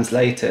can't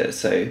translate it.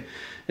 So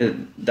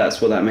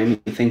that's what that made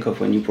me think of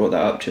when you brought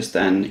that up just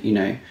then.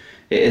 It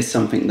is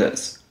something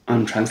that's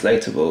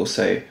untranslatable,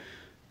 so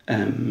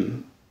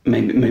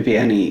maybe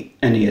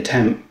any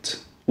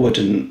attempt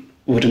wouldn't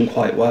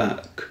quite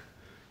work.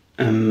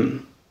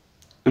 And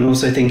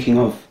also thinking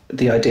of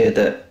the idea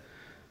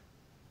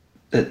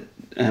that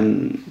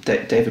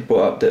David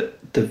brought up,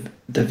 that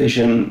the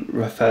vision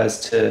refers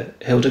to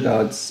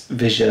Hildegard's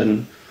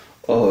vision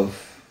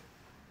of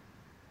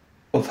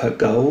her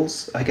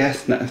goals. I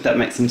guess that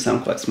makes them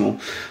sound quite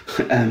small,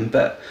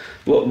 but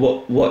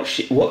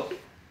what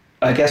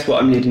I guess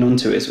what I'm leading on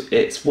to is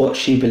it's what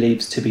she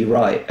believes to be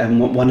right.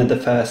 And one of the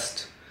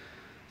first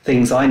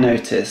things I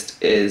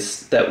noticed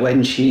is that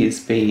when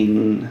she's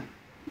been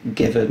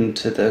given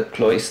to the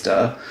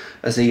cloister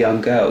as a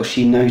young girl,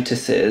 she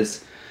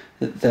notices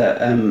that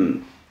the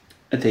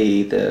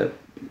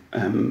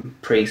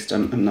priest,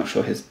 I'm not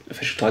sure his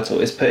official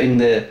title, is putting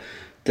the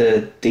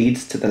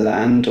deeds to the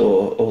land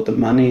or the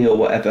money or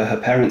whatever her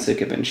parents are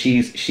given.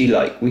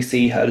 We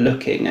see her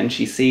looking, and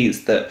she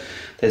sees that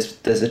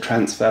there's a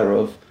transfer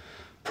of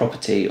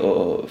property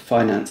or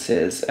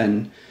finances,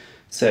 and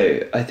so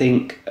I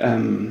think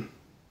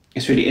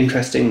it's really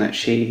interesting that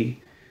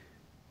she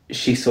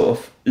sort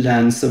of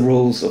learns the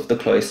rules of the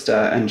cloister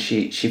and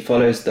she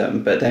follows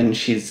them, but then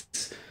she's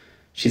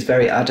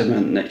very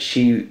adamant that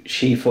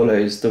she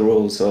follows the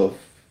rules of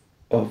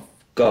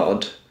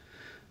God,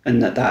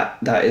 and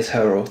that is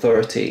her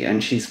authority,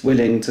 and she's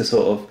willing to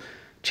sort of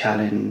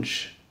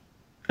challenge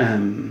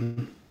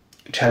the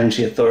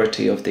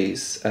authority of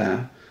these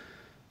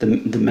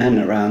the men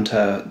around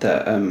her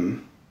that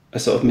are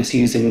sort of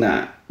misusing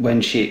that when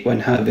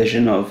her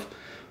vision of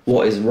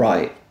what is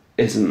right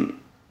isn't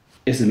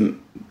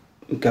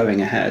going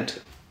ahead.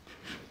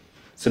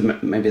 So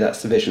maybe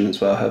that's the vision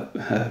as well,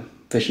 her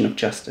vision of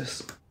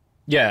justice.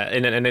 Yeah,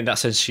 and in that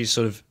sense, she's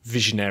sort of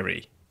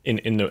visionary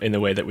in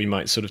the way that we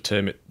might sort of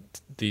term it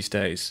these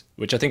days,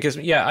 which I think is,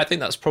 I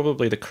think that's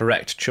probably the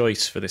correct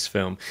choice for this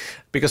film,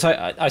 because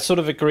I sort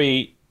of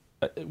agree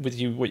with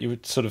you, what you were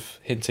sort of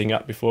hinting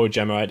at before,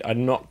 Gemma.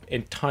 I'm not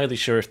entirely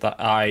sure if that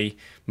eye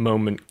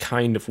moment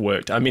kind of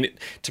worked. I mean,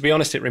 to be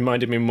honest, it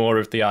reminded me more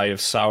of the eye of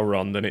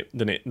Sauron than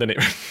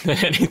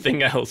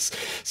anything else.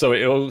 So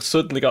it all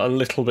suddenly got a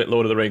little bit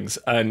Lord of the Rings,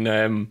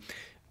 and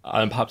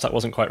perhaps that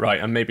wasn't quite right.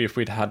 And maybe if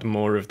we'd had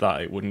more of that,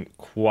 it wouldn't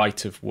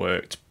quite have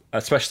worked,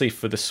 especially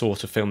for the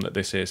sort of film that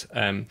this is.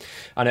 And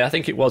I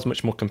think it was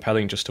much more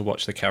compelling just to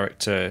watch the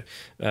character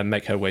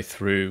make her way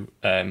through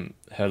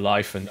her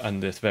life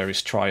and the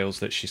various trials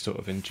that she sort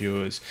of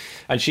endures.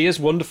 And she is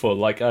wonderful.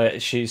 Like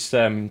she's,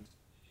 I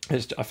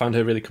found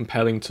her really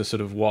compelling to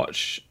sort of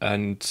watch,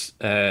 and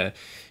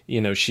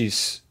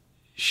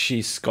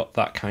she's got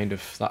that kind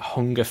of that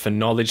hunger for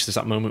knowledge. There's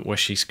that moment where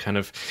she's kind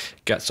of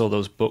gets all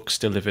those books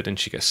delivered, and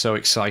she gets so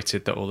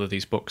excited that all of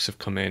these books have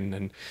come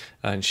in,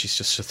 and she's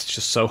just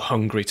so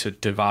hungry to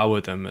devour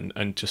them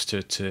and just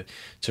to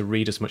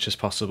read as much as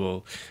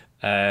possible.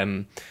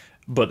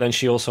 But then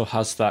she also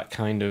has that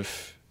kind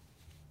of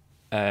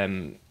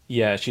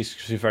she's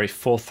very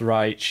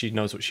forthright. She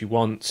knows what she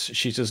wants.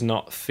 She does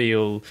not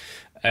feel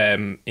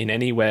in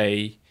any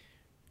way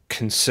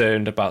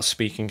concerned about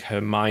speaking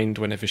her mind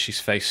whenever she's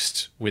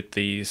faced with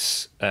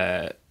these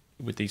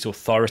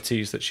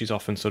authorities that she's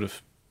often sort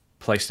of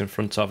placed in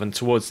front of. And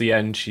towards the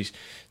end,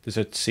 there's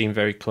a scene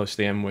very close to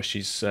the end where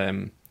she's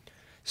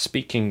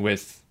speaking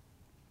with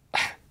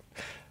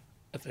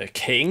the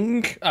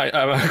king.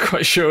 I'm not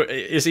quite sure.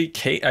 Is he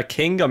a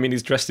king? I mean,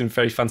 he's dressed in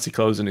very fancy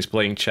clothes and he's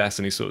playing chess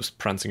and he's sort of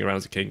prancing around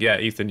as a king. Yeah,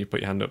 Ethan, you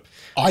put your hand up.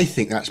 I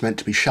think that's meant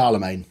to be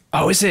Charlemagne.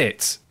 Oh, is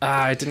it?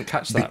 I didn't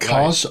catch that.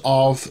 Because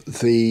of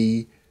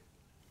the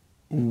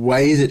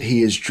way that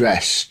he is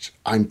dressed,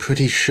 I'm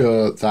pretty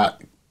sure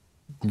that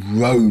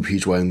robe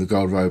he's wearing, the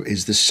gold robe,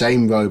 is the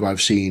same robe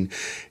I've seen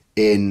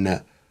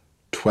in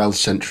 12th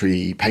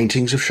century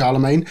paintings of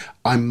Charlemagne.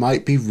 I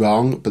might be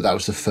wrong, but that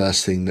was the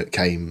first thing that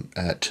came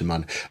to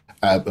mind.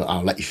 But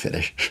I'll let you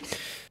finish.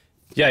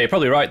 Yeah, you're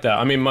probably right there.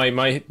 I mean,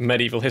 my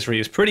medieval history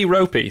is pretty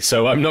ropey,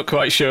 so I'm not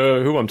quite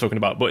sure who I'm talking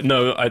about. But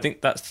no, I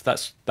think that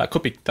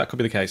could be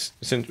the case.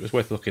 It's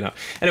worth looking at.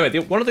 Anyway,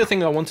 one other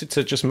thing I wanted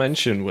to just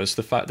mention was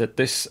the fact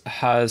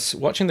that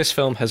watching this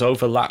film has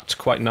overlapped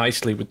quite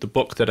nicely with the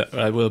book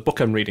the book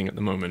I'm reading at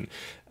the moment,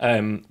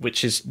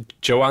 which is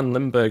Joanne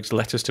Lindbergh's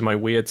Letters to My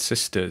Weird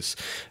Sisters.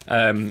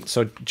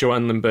 So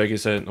Joanne Lindbergh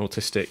is an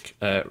autistic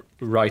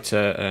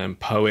writer,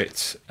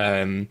 poet.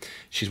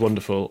 She's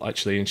wonderful,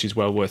 actually, and she's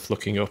well worth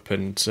looking up.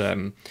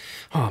 And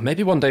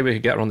maybe one day we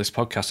could get her on this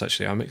podcast,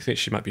 actually. I think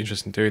she might be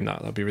interested in doing that.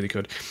 That'd be really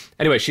good.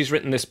 Anyway, she's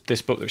written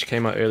this book that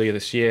came out earlier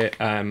this year,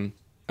 and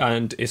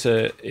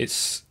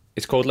it's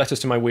called Letters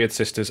to My Weird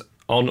Sisters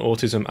on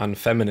Autism and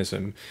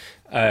Feminism.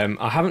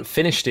 I haven't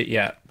finished it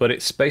yet, but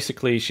it's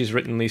basically she's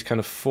written these kind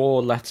of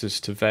 4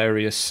 letters to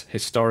various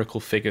historical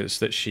figures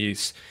that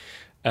she's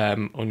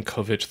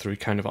uncovered through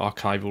kind of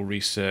archival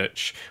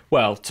research.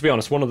 Well, to be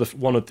honest, one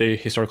of the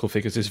historical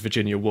figures is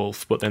Virginia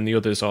Woolf, but then the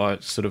others are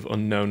sort of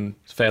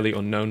fairly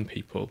unknown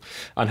people,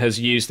 and has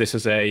used this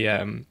as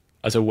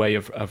a way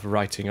of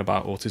writing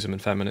about autism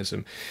and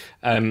feminism.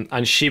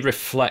 And she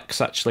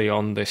reflects actually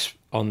on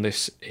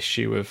this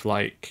issue of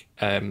like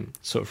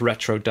sort of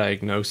retro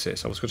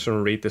diagnosis. I was just going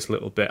to read this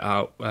little bit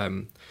out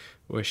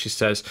where she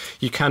says,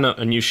 "You cannot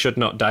and you should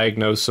not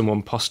diagnose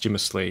someone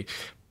posthumously.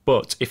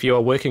 But if you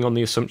are working on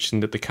the assumption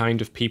that the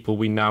kind of people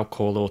we now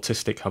call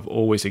autistic have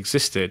always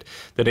existed,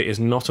 that it is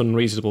not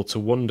unreasonable to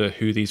wonder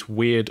who these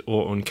weird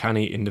or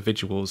uncanny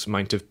individuals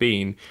might have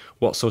been,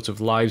 what sort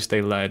of lives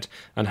they led,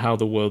 and how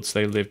the worlds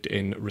they lived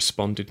in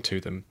responded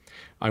to them.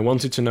 I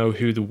wanted to know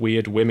who the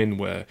weird women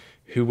were.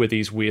 Who were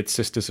these weird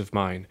sisters of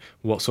mine?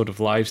 What sort of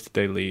lives did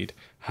they lead?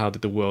 How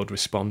did the world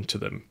respond to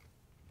them?"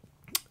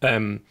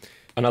 And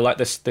I like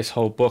this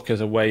whole book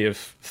as a way of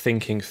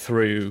thinking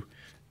through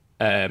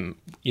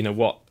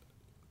what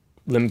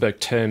Lindbergh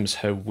terms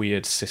her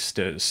weird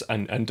sisters,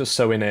 and does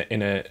so in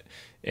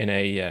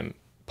a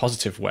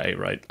positive way,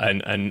 right?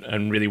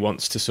 And really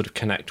wants to sort of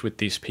connect with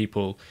these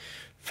people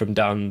from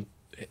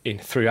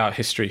throughout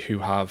history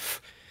who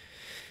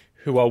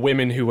are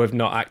women who have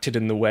not acted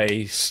in the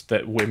ways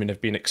that women have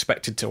been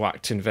expected to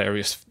act in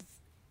various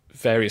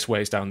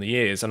ways down the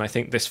years. And I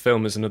think this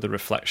film is another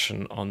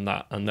reflection on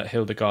that, and that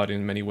Hildegard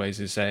in many ways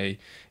is a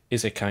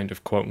kind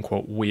of quote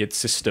unquote weird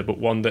sister, but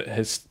one that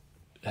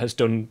has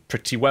done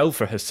pretty well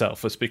for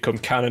herself, has become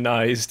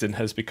canonized and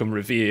has become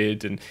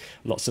revered, and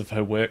lots of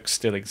her works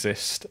still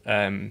exist.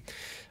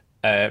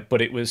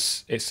 But it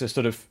was just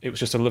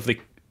a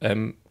lovely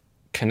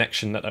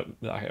connection that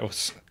I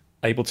was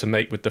able to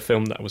make with the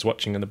film that I was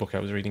watching and the book I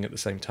was reading at the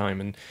same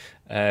time.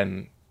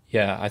 And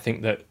I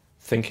think that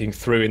thinking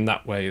through in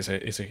that way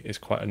is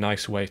quite a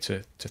nice way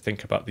to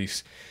think about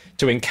these,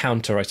 to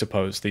encounter, I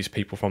suppose, these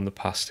people from the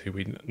past who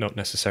we not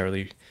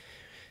necessarily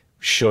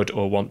should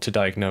or want to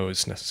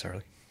diagnose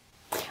necessarily.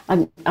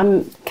 I'm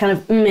kind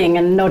of umming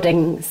and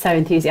nodding so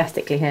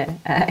enthusiastically here.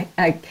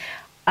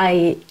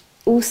 I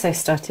also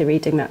started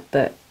reading that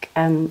book.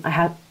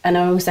 I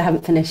also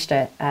haven't finished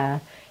it,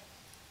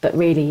 but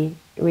really,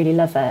 really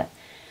love it.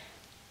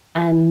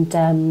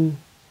 And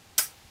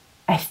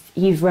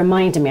you've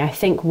reminded me. I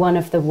think one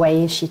of the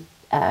ways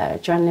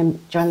Joanne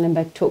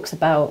Lindbergh talks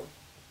about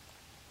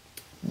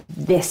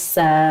this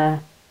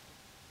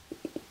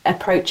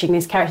approaching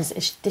these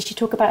characters. Did she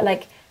talk about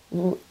like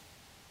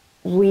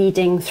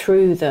reading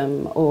through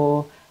them,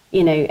 or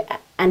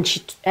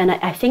and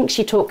I think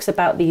she talks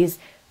about these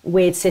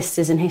weird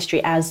sisters in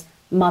history as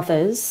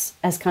mothers,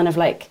 as kind of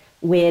like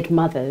weird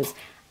mothers,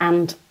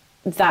 and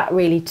that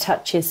really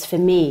touches for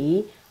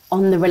me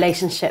on the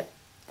relationship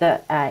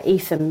that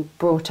Ethan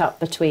brought up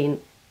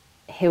between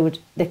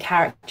the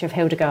character of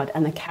Hildegard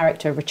and the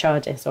character of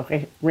Richardis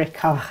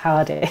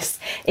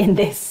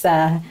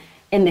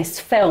in this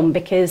film,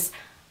 because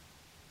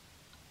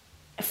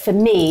for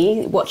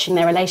me, watching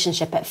their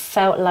relationship, it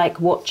felt like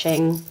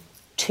watching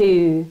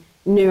two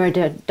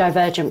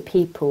neurodivergent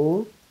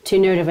people, two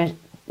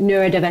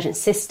neurodivergent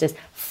sisters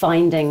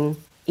finding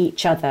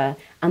each other,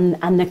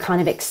 and the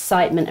kind of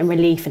excitement and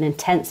relief and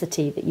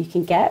intensity that you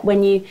can get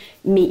when you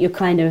meet your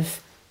kind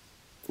of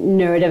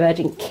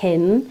neurodivergent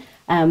kin.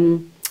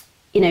 And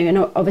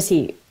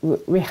obviously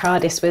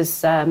Richardis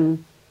was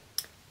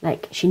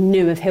like, she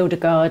knew of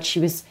Hildegard, she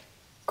was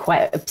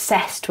quite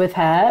obsessed with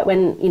her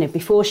when,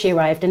 before she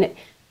arrived, and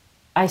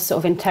I sort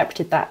of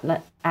interpreted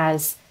that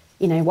as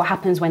what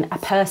happens when a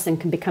person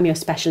can become your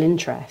special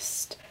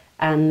interest.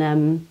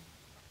 And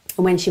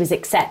when she was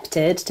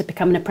accepted to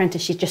become an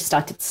apprentice, she just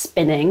started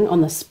spinning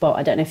on the spot.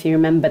 I don't know if you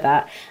remember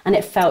that. And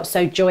it felt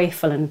so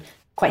joyful and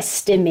quite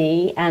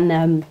stimmy.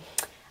 And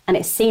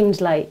it seemed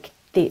like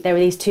there were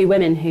these two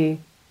women who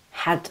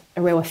had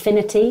a real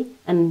affinity.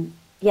 And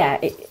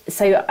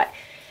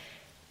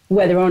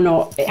whether or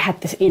not it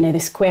had this,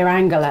 this queer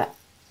angle, it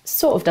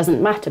sort of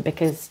doesn't matter,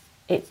 because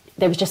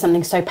there was just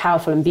something so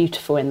powerful and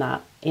beautiful in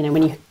that.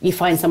 When you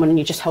find someone and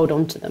you just hold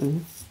on to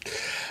them.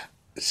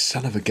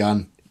 Son of a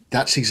gun.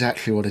 That's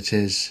exactly what it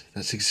is.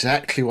 That's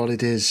exactly what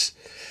it is.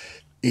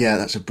 Yeah,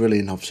 that's a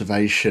brilliant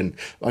observation.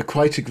 I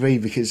quite agree,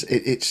 because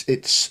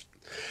it's.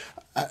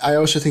 I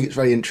also think it's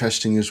very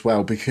interesting as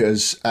well,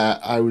 because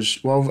I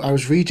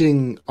was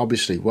reading,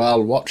 obviously,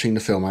 while watching the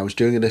film, I was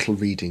doing a little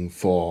reading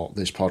for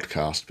this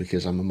podcast,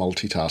 because I'm a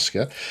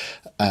multitasker.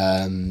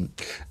 And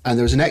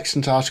there was an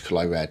excellent article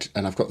I read,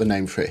 and I've got the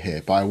name for it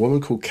here, by a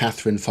woman called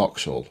Catherine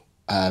Foxall.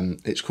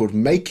 It's called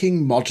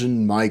Making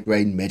Modern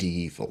Migraine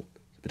Medieval.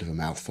 Bit of a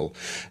mouthful.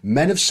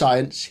 Men of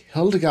Science,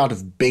 Hildegard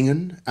of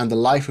Bingen, and the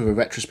Life of a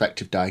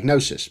Retrospective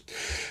Diagnosis.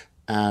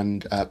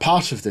 And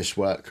part of this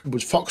work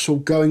was Foxall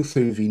going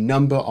through the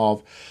number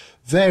of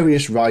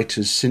various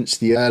writers since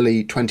the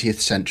early 20th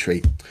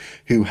century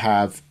who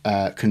have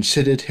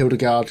considered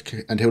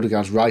Hildegard and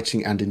Hildegard's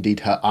writing, and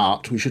indeed her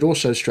art. We should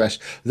also stress,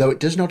 though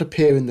it does not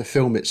appear in the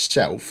film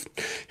itself,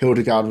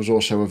 Hildegard was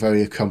also a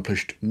very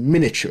accomplished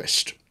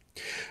miniaturist.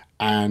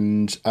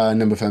 And a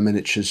number of her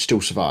miniatures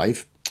still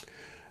survive.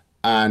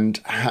 And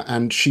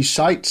she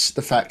cites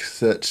the fact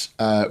that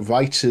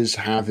writers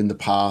have in the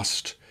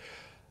past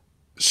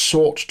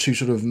sought to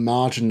sort of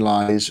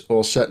marginalise,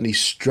 or certainly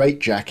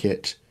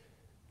straitjacket,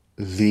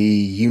 the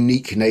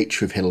unique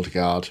nature of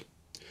Hildegard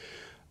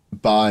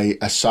by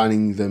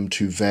assigning them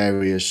to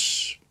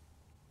various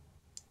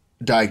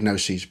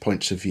diagnoses,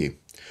 points of view.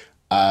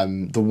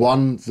 The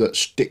one that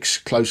sticks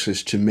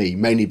closest to me,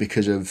 mainly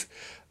because of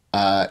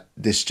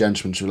this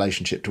gentleman's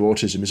relationship to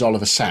autism, is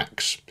Oliver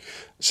Sacks.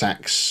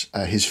 Sacks,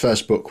 his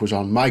first book was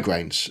on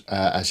migraines,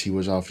 as he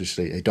was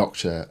obviously a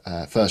doctor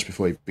first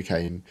before he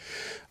became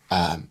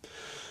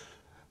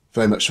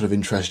very much sort of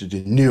interested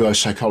in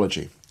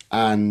neuropsychology.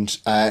 And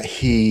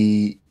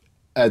she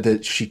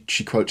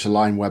quotes a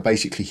line where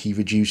basically he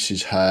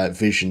reduces her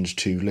visions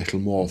to little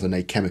more than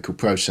a chemical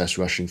process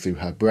rushing through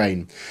her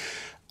brain.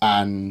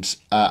 And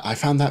I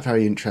found that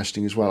very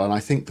interesting as well. And I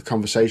think the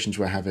conversations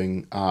we're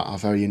having are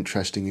very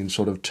interesting in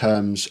sort of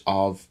terms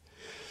of,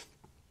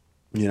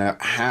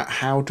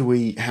 how do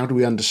we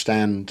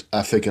understand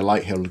a figure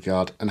like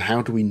Hildegard, and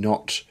how do we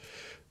not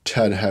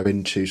turn her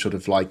into sort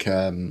of like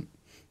a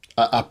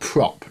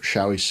prop,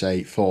 shall we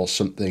say, for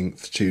something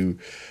to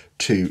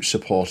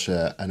support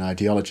an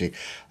ideology.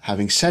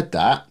 Having said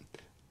that,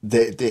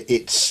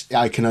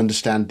 I can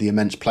understand the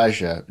immense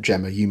pleasure,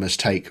 Gemma, you must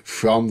take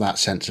from that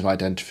sense of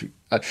identification.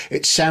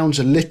 It sounds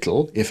a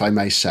little, if I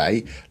may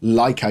say,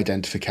 like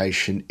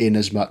identification, in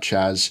as much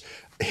as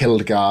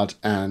Hildegard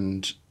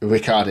and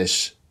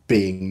Ricardis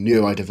being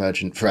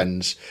neurodivergent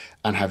friends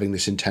and having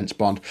this intense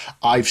bond.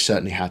 I've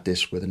certainly had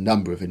this with a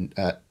number of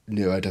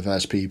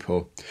neurodiverse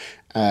people.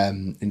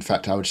 In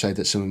fact, I would say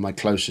that some of my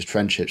closest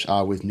friendships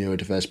are with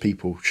neurodiverse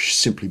people,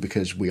 simply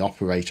because we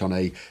operate on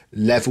a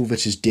level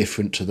that is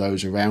different to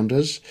those around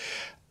us.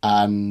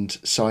 And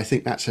so I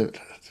think that's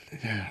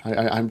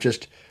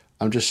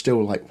I'm just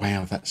still like,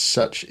 wow, it's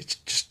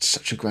just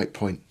such a great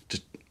point.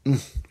 Just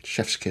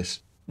chef's kiss.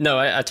 No,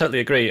 I totally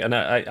agree, and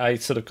I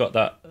sort of got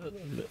that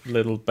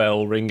little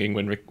bell ringing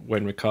when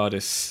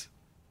Ricardis.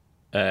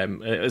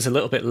 It was a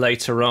little bit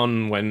later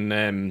on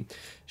when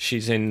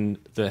she's in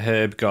the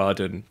herb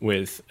garden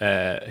with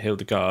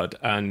Hildegard,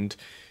 and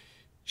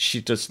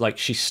she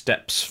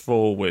steps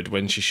forward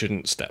when she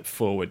shouldn't step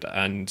forward,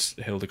 and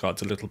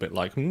Hildegard's a little bit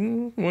like,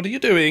 what are you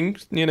doing?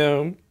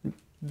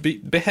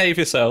 Behave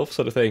yourself,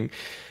 sort of thing.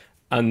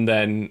 And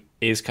then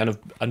is kind of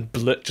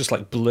just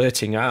like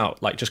blurting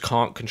out, like just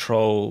can't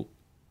control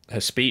her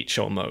speech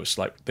almost.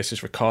 Like, this is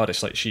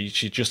Ricardis, like she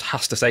just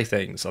has to say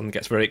things and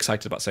gets very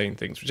excited about saying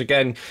things, which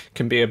again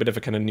can be a bit of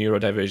a kind of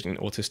neurodivergent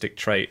autistic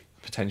trait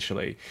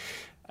potentially.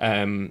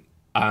 But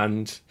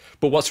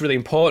what's really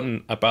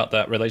important about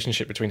that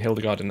relationship between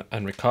Hildegard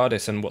and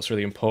Ricardis, and what's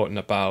really important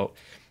about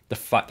the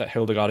fact that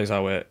Hildegard is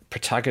our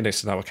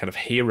protagonist and our kind of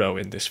hero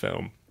in this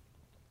film,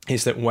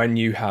 is that when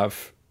you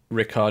have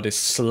Ricardis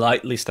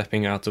slightly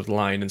stepping out of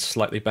line and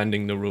slightly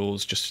bending the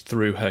rules just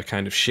through her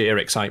kind of sheer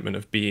excitement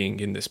of being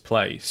in this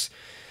place,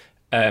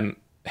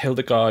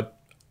 Hildegard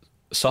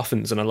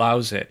softens and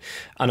allows it.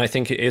 And I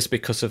think it is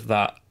because of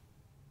that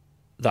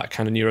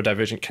kind of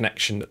neurodivergent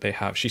connection that they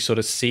have. She sort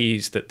of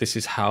sees that this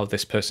is how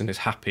this person is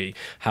happy,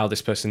 how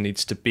this person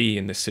needs to be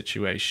in this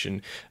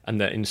situation,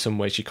 and that in some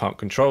way she can't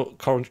control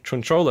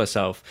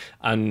herself.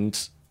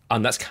 And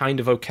that's kind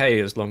of okay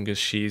as long as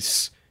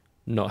she's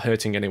not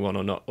hurting anyone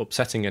or not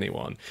upsetting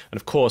anyone. And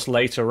of course,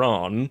 later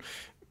on,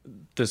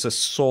 there's a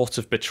sort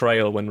of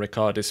betrayal when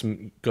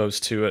Ricardis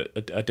goes to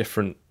a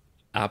different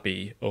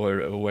abbey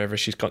or wherever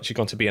she's gone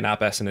to be an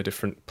abbess in a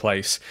different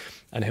place,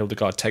 and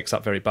Hildegard takes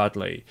that very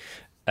badly,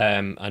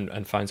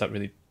 and finds that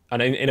really,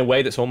 and in a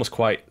way that's almost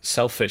quite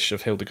selfish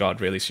of Hildegard,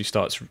 really. She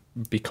starts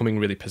becoming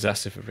really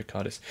possessive of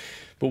Ricardus.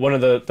 But one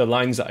of the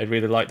lines that I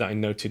really liked that I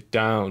noted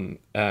down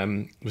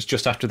was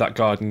just after that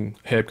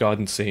herb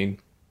garden scene,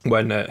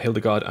 when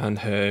Hildegard and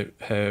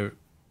her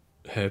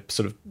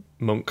sort of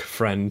monk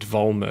friend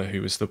Volmer,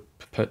 who was the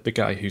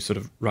guy who sort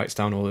of writes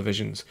down all the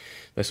visions,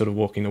 they're sort of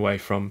walking away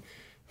from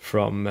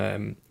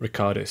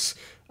Ricardus,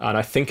 and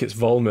I think it's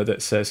Volmer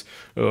that says,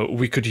 "Oh,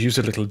 we could use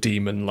a little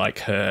demon like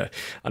her."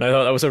 And I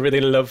thought that was a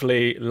really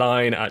lovely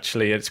line.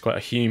 Actually, it's quite a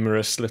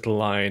humorous little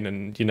line,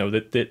 and you know,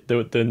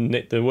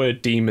 the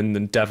word demon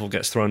and devil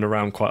gets thrown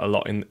around quite a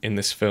lot in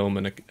this film,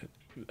 and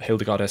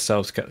Hildegard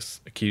herself gets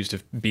accused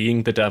of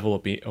being the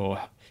devil or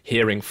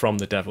hearing from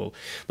the devil.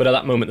 But at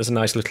that moment, there's a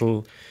nice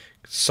little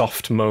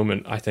soft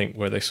moment, I think,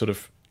 where they sort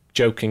of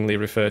jokingly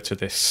refer to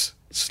this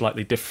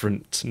slightly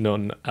different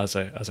nun as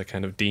a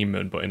kind of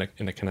demon, but in a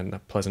kind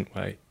of pleasant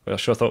way. But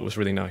I thought was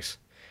really nice.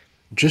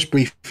 Just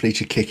briefly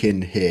to kick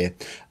in here,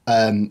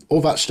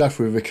 all that stuff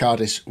with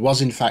Ricardus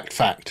was in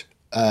fact.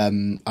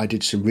 I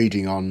did some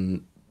reading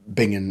on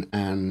Bingen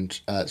and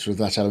sort of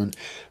that element.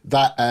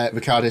 That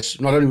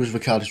Ricardus, not only was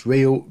Ricardus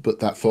real, but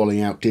that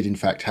falling out did in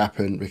fact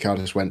happen.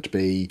 Ricardus went to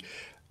be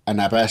an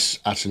abbess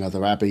at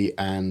another abbey,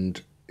 and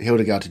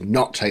Hildegard did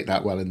not take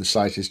that well in the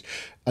slightest.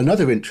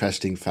 Another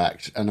interesting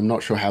fact, and I'm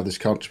not sure how this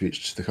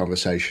contributes to the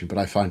conversation, but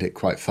I find it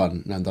quite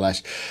fun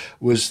nonetheless,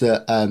 was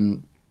that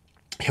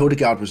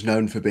Hildegard was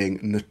known for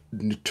being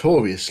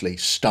notoriously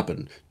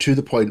stubborn, to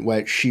the point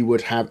where she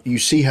would have, you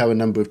see her a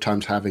number of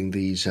times having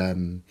these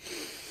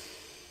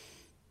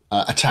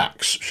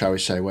attacks, shall we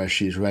say, where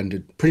she's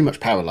rendered pretty much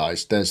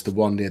paralysed. There's the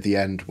one near the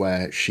end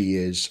where she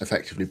is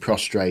effectively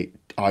prostrate,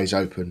 eyes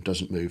open,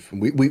 doesn't move. And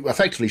we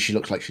effectively, she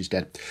looks like she's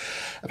dead.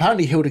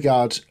 Apparently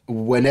Hildegard,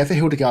 whenever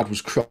Hildegard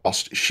was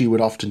crossed, she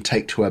would often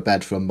take to her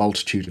bed for a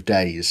multitude of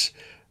days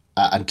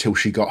until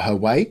she got her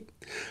way,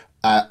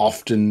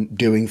 often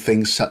doing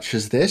things such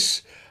as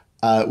this,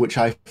 which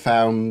I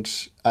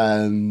found,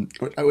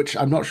 which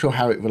I'm not sure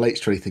how it relates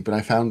to anything, but I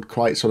found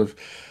quite sort of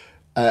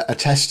a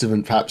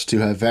testament perhaps to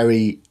her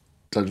very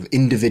sort of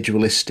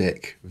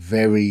individualistic,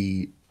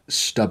 very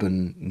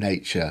stubborn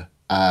nature,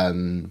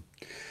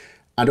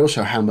 and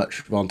also how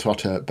much von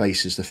Trotta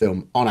bases the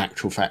film on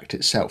actual fact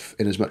itself,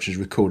 in as much as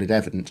recorded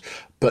evidence,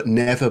 but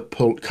never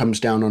comes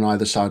down on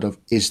either side of,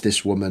 is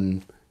this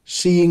woman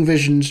seeing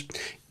visions?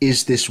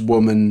 Is this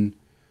woman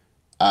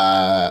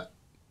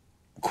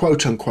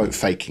quote unquote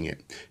faking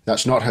it?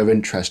 That's not her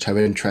interest. Her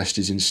interest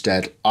is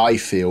instead, I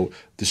feel,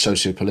 the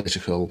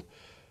socio-political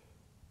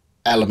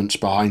elements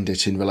behind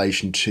it in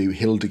relation to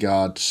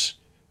Hildegard's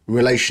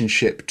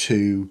relationship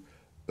to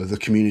the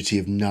community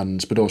of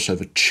nuns, but also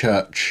the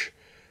church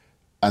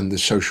and the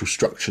social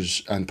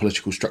structures and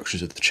political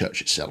structures of the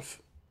church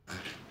itself.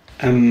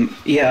 I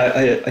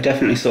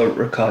definitely saw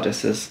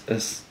Ricardus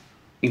as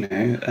you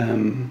know,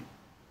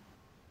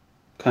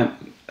 kind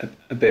of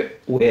a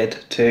bit weird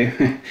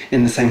too,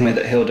 in the same way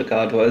that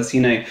Hildegard was.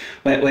 You know,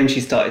 when she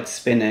started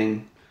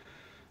spinning,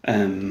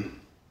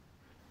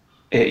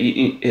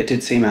 it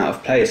did seem out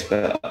of place,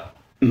 but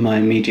my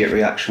immediate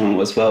reaction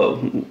was, well,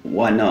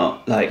 why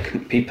not?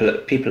 Like, people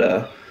are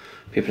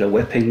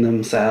whipping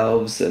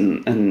themselves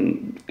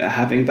and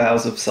having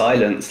vows of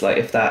silence. Like,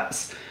 if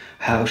that's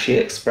how she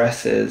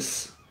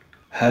expresses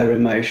her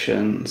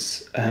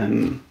emotions,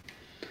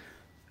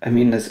 I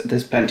mean,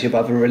 there's plenty of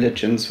other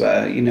religions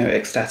where, you know,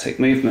 ecstatic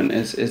movement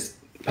is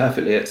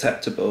perfectly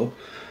acceptable.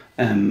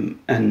 And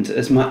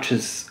as much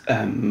as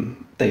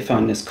they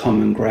find this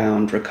common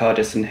ground,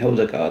 Ricardus and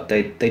Hildegard,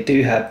 they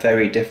do have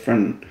very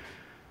different,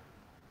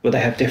 well,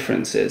 they have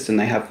differences, and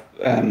they have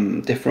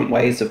different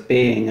ways of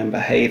being and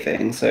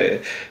behaving. So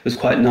it was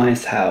quite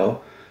nice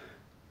how,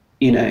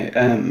 you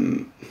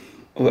know,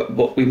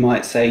 what we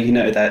might say, you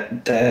know,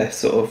 that their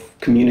sort of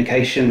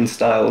communication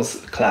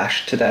styles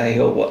clash today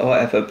or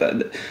whatever,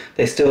 but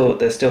they still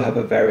have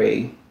a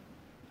very,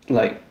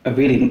 like, a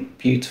really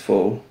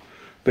beautiful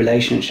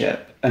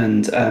relationship.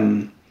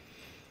 And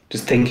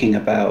just thinking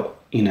about,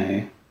 you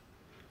know,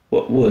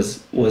 what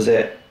was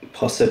it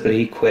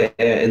possibly queer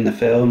in the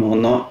film or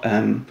not?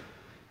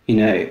 You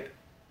know,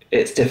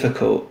 it's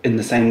difficult in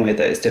the same way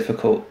that it's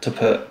difficult to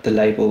put the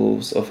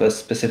labels of a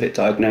specific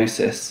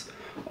diagnosis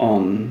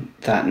on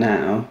that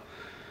now.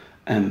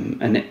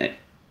 And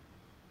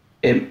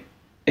it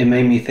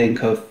made me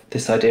think of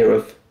this idea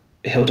of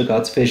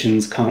Hildegard's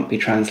visions can't be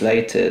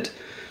translated,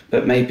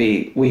 but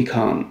maybe we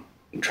can't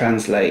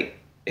translate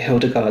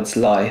Hildegard's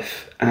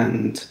life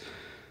and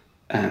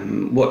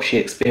what she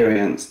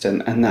experienced,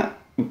 and that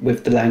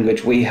with the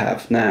language we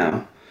have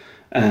now,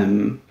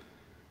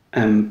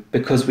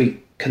 because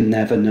we can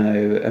never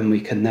know and we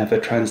can never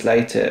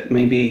translate it.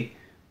 Maybe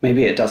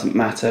it doesn't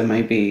matter.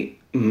 Maybe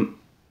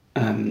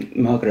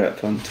Margerethe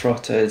von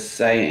Trotta is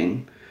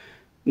saying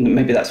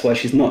maybe that's why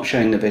she's not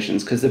showing the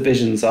visions, because the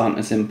visions aren't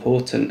as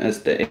important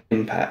as the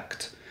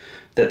impact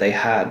that they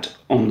had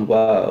on the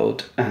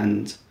world.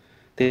 And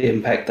the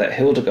impact that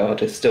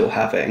Hildegard is still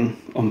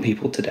having on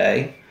people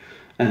today.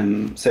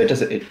 So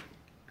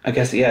I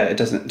guess, yeah, it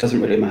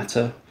doesn't really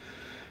matter.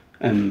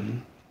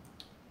 And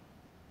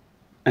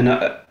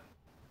I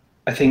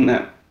think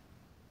that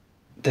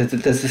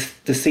there's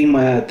the scene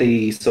where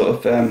the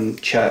sort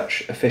of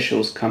church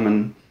officials come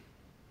and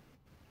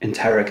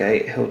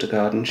interrogate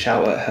Hildegard and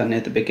shout at her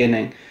near the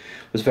beginning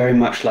was very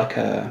much like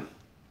a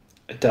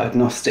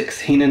diagnostic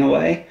scene in a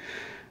way.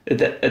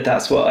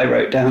 That's what I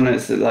wrote down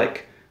as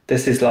like,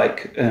 this is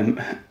like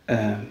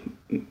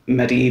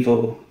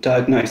medieval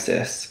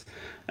diagnosis,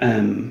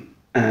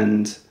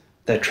 and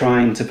they're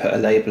trying to put a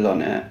label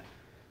on it,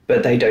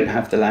 but they don't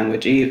have the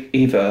language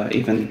either.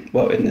 Even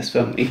in this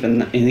film,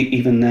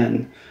 even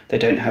then, they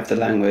don't have the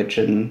language.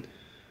 And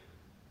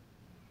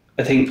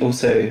I think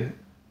also,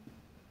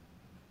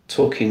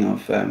 talking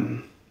of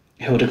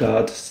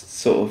Hildegard's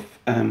sort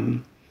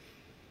of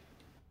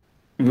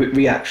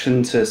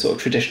reaction to sort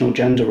of traditional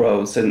gender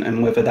roles,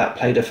 and whether that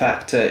played a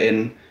factor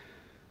in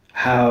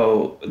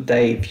how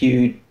they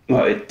viewed,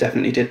 well, it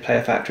definitely did play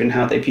a factor in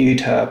how they viewed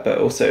her, but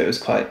also it was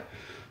quite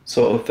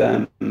sort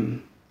of,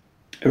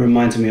 it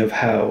reminds me of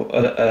how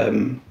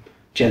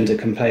gender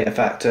can play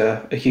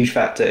a huge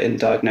factor in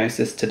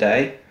diagnosis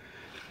today.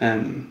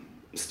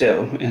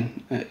 Still,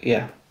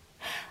 yeah.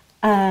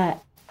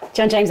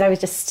 John James,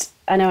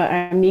 I know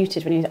I'm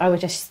muted I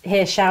was just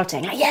here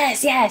shouting,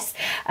 yes, yes.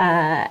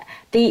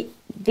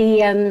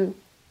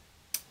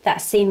 That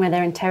scene where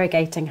they're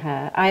interrogating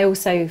her, I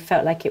also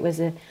felt like it was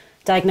a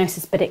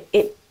diagnosis, but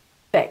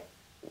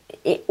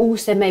it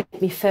also made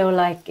me feel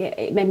like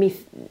it made me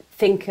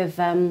think of,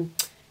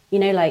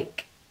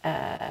 like,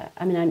 I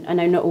mean, I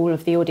know not all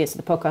of the audience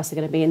of the podcast are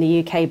going to be in the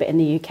UK, but in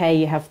the UK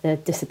you have the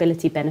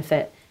disability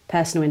benefit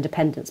personal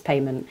independence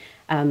payment,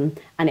 and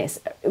it's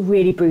a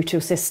really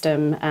brutal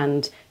system,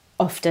 and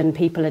often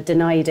people are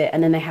denied it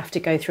and then they have to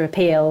go through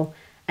appeal,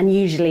 and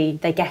usually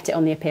they get it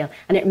on the appeal.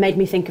 And it made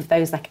me think of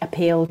those like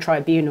appeal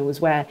tribunals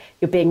where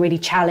you're being really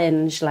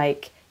challenged,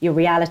 like your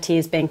reality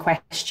is being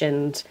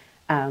questioned,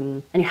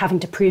 and you're having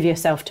to prove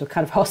yourself to a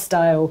kind of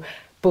hostile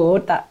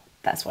board.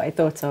 That's what I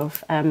thought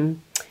of.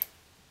 And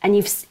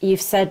you've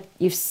said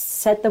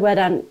the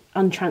word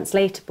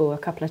untranslatable a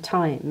couple of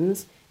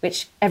times,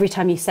 which every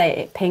time you say it,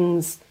 it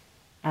pings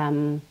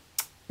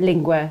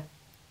lingua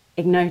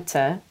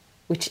ignota,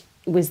 which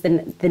was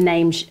the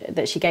name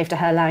that she gave to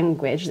her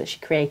language that she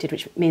created,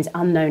 which means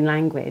unknown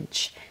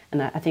language.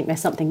 And I think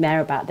there's something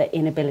there about the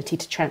inability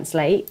to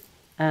translate.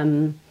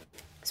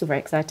 It's all very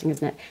exciting,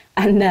 isn't it?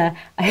 And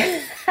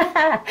I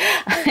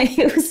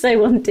also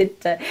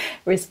wanted to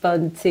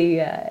respond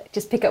to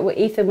just pick up what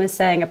Ethan was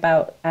saying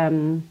about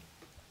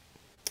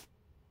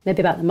maybe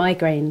about the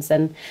migraines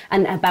and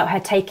about her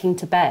taking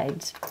to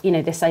bed.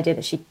 This idea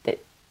that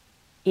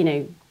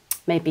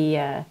maybe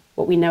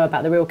what we know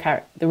about the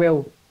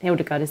real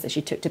Hildegard is that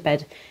she took to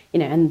bed,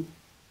 and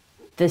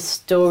the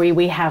story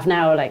we have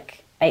now,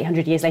 like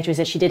 800 years later, is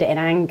that she did it in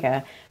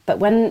anger. But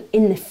when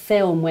in the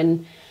film,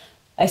 when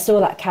I saw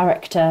that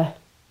character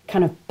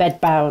kind of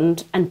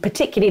bedbound, and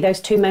particularly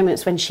those two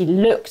moments when she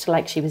looked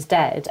like she was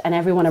dead and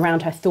everyone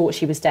around her thought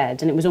she was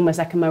dead, and it was almost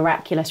like a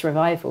miraculous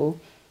revival,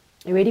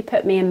 it really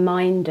put me in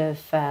mind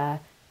of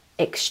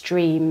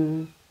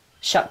extreme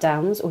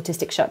shutdowns,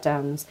 autistic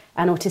shutdowns,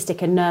 and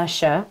autistic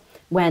inertia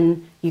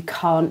when you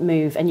can't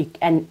move,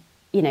 and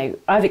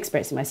I've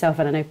experienced it myself,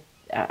 and I know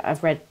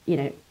I've read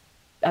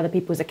other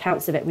people's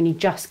accounts of it, when you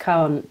just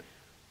can't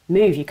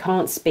move, you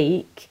can't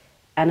speak.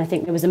 And I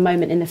think there was a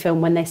moment in the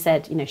film when they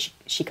said,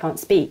 she can't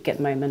speak at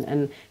the moment,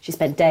 and she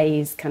spent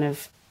days kind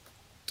of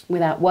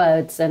without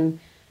words. And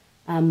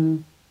that's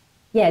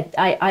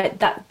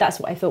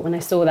what I thought when I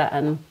saw that.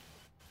 And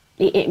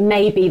it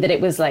may be that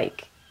it was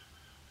like,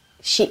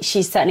 she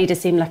certainly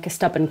does seem like a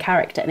stubborn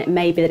character, and it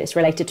may be that it's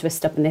related to a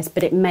stubbornness,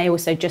 but it may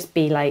also just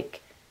be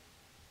like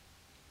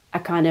a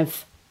kind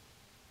of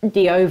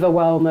the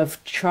overwhelm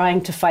of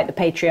trying to fight the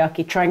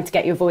patriarchy, trying to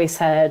get your voice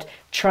heard,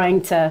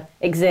 trying to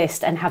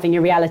exist, and having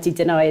your reality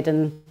denied,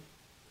 and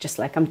just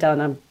like, I'm done,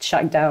 I'm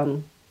shutting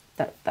down.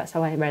 That's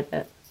how I read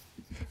it.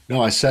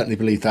 No, I certainly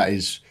believe that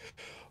is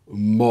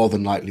more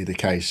than likely the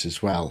case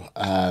as well.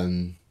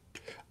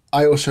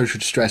 I also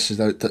should stress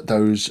that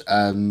those,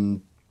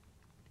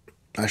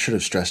 I should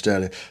have stressed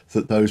earlier,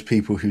 that those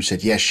people who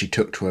said, yes, she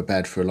took to her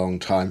bed for a long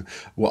time,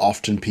 were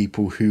often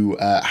people who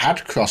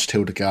had crossed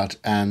Hildegard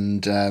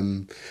and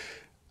then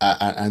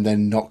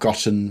not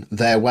gotten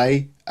their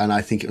way. And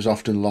I think it was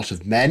often a lot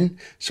of men.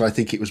 So I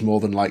think it was more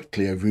than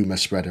likely a rumour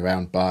spread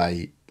around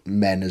by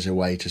men as a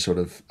way to sort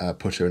of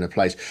put her in a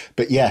place.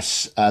 But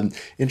yes,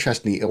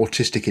 interestingly,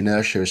 autistic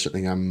inertia is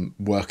something I'm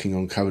working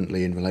on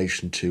currently in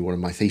relation to one of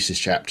my thesis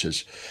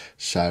chapters.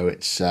 So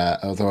it's,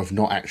 although I've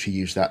not actually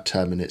used that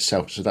term in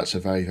itself, so that's a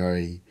very,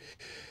 very,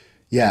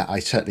 I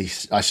certainly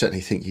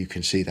think you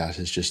can see that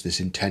as just this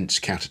intense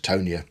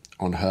catatonia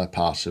on her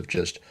part of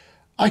just,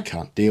 I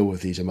can't deal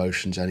with these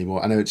emotions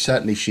anymore. I know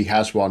certainly she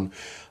has one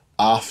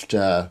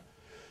after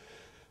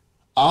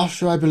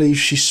I believe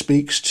she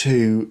speaks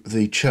to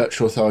the church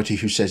authority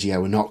who says, yeah,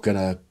 we're not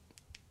going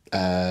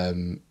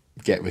to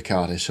get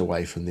Ricardis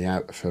away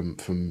from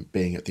from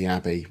being at the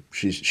abbey.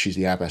 She's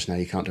the abbess now.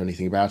 You can't do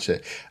anything about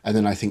it. And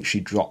then I think she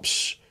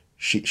drops.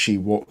 She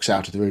walks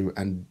out of the room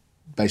and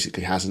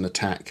basically has an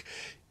attack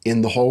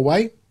in the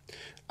hallway.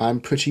 I'm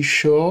pretty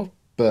sure,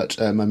 but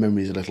my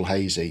memory is a little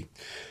hazy.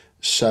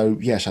 So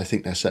yes, I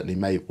think there certainly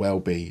may well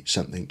be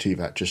something to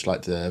that, just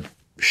like the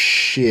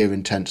sheer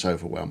intense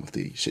overwhelm of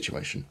the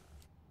situation.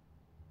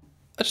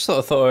 I just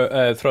thought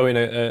I'd throw in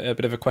a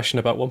bit of a question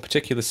about one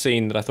particular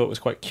scene that I thought was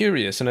quite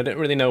curious, and I didn't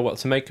really know what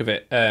to make of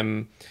it. I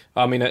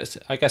mean,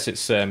 I guess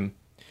it's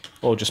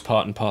all just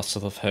part and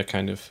parcel of her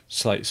kind of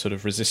slight sort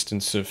of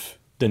resistance of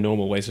the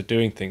normal ways of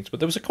doing things. But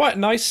there was a quite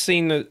nice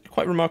scene, a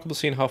quite remarkable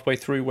scene halfway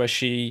through where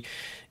she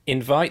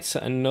invites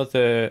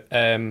another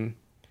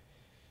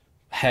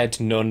head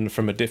nun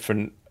from a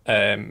different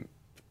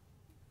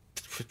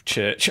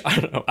church, I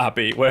don't know,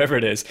 abbey, wherever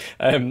it is,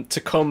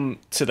 to come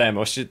to them,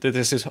 or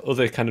this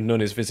other kind of nun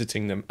is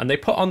visiting them, and they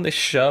put on this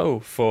show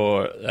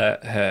for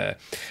her,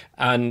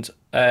 and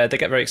they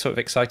get very sort of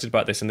excited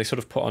about this, and they sort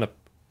of put on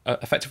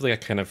effectively a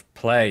kind of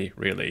play,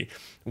 really,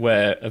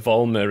 where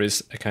Volma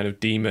is a kind of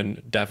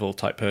demon devil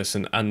type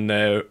person, and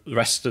the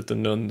rest of the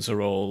nuns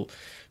are all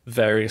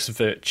various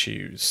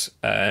virtues.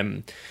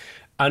 And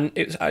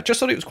I just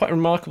thought it was quite a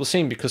remarkable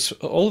scene, because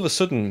all of a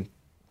sudden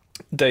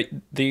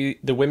the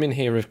women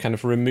here have kind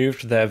of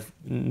removed their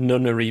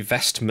nunnery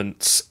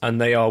vestments, and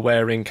they are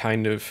wearing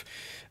kind of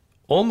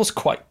almost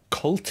quite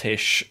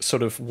cultish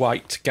sort of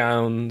white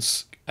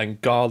gowns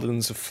and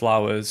garlands of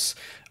flowers,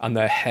 and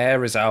their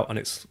hair is out and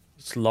it's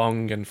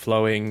long and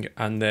flowing,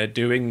 and they're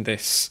doing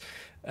this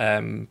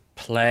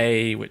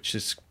play which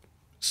is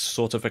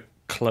sort of a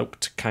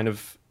cloaked kind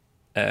of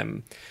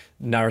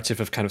narrative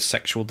of kind of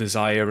sexual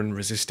desire and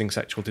resisting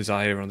sexual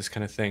desire and this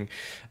kind of thing.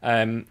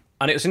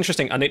 And it was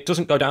interesting, and it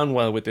doesn't go down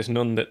well with this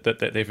nun that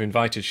they've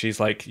invited.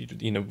 She's like,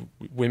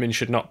 women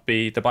should not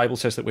be, the Bible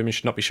says that women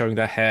should not be showing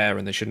their hair,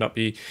 and they should not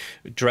be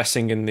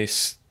dressing in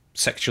this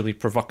sexually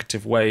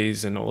provocative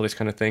ways and all this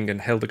kind of thing. And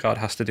Hildegard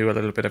has to do a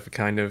little bit of a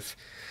kind of,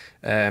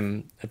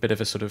 a bit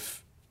of a sort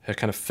of, her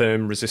kind of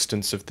firm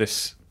resistance of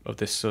this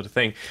sort of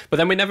thing. But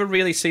then we never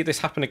really see this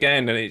happen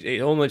again, and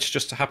it almost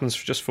just happens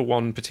just for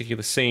one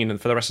particular scene, and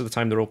for the rest of the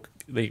time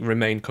they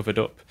remain covered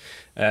up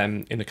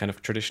in the kind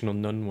of traditional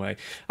nun way.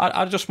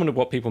 I just wondered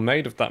what people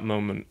made of that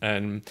moment,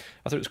 and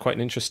I thought it was quite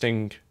an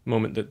interesting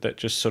moment that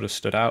just sort of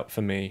stood out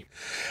for me.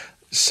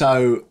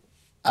 So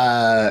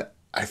I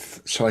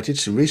did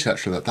some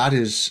research on that. That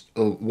is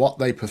what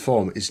they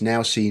perform is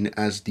now seen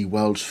as the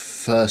world's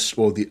first,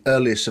 or the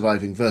earliest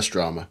surviving verse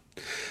drama.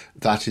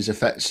 That is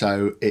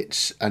so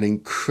it's an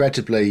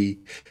incredibly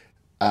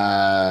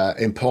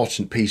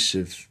important piece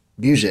of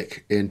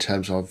music in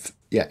terms of,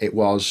 it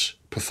was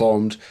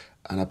performed,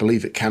 and I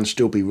believe it can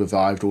still be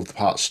revived. All the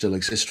parts still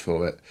exist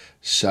for it.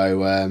 So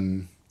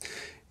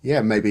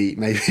maybe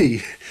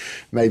an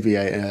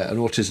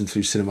Autism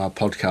Through Cinema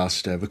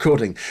podcast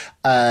recording.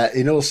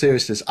 In all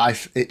seriousness,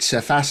 it's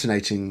a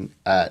fascinating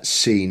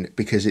scene,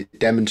 because it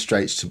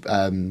demonstrates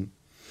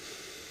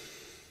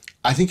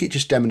I think it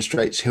just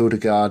demonstrates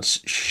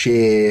Hildegard's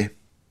sheer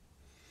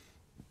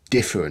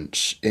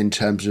difference in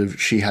terms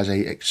of she has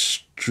a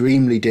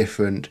extremely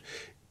different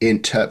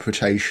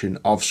interpretation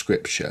of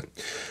Scripture.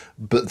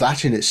 But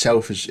that in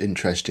itself is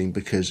interesting,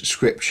 because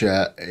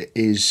Scripture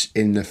is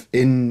in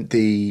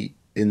the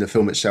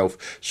film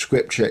itself,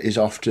 Scripture is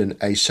often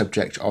a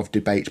subject of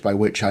debate, by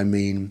which I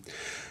mean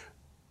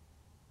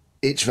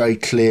it's very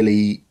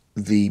clearly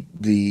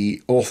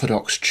the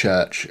Orthodox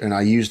Church, and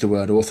I use the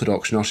word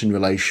Orthodox not in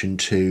relation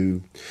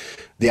to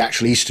the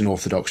actual Eastern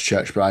Orthodox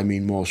Church, but I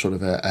mean more sort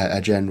of a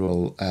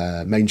general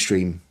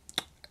mainstream,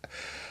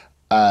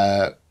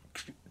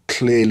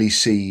 clearly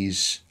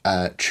sees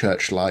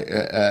church like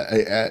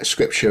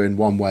Scripture in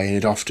one way, and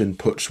it often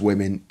puts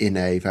women in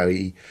a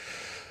very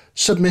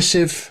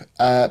submissive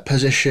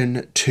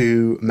position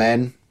to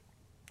men.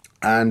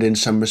 And in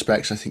some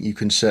respects, I think you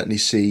can certainly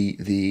see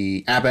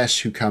the abbess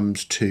who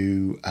comes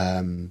to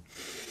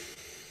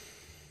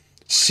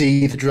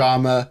see the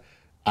drama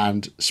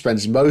and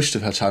spends most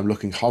of her time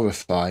looking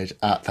horrified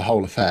at the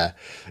whole affair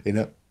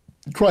in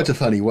quite a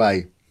funny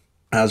way,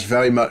 as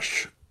very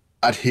much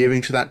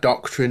adhering to that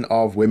doctrine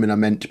of women are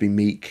meant to be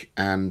meek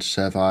and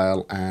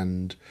servile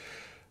and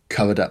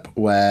covered up,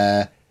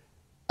 where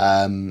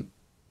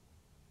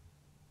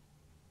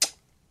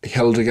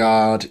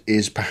Hildegard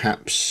is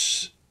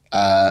perhaps...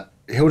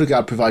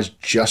 Hildegard provides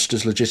just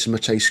as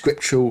legitimate a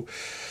scriptural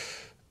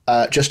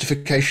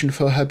justification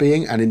for her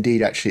being, and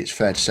indeed, actually, it's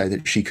fair to say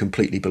that she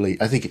completely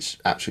believes... I think it's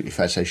absolutely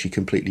fair to say she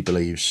completely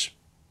believes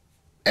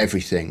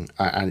everything,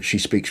 and she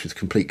speaks with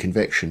complete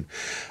conviction.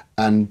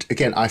 And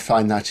again, I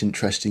find that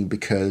interesting,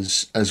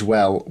 because as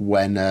well,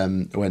 when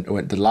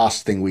the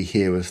last thing we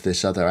hear of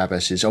this other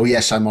abbess is, "Oh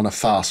yes, I'm on a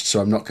fast,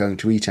 so I'm not going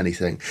to eat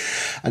anything,"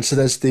 and so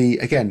there's the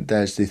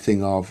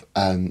thing of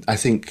I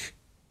think.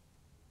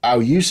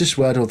 I'll use this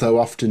word, although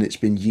often it's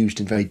been used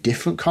in very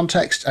different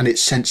contexts, and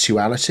it's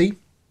sensuality.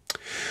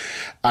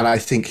 And I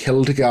think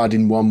Hildegard,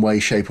 in one way,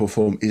 shape or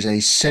form, is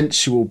a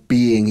sensual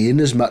being, in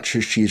as much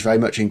as she is very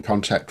much in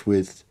contact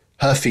with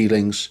her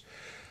feelings,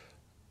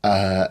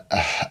 the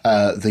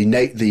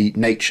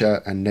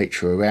nature and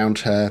nature around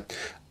her.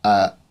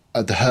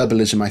 The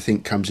herbalism, I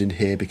think, comes in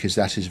here because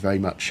that is very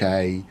much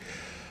a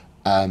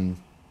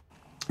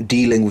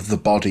dealing with the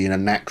body in a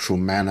natural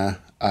manner,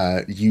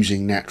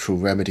 using natural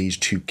remedies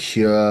to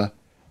cure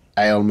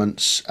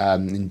ailments.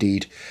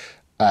 Indeed,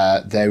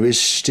 there is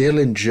still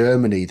in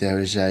Germany, there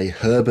is a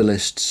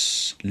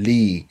herbalists'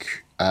 league,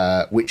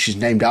 which is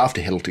named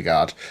after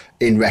Hildegard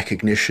in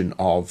recognition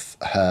of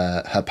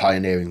her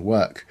pioneering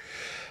work.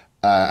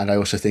 And I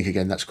also think,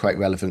 again, that's quite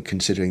relevant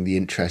considering the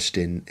interest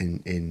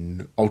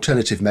in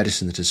alternative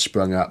medicine that has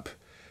sprung up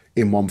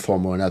in one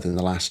form or another in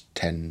the last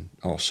 10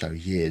 or so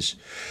years.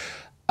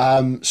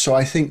 So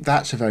I think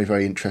that's a very,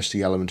 very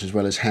interesting element, as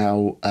well as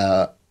how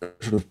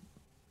sort of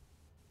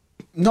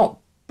not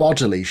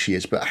bodily she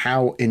is, but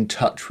how in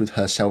touch with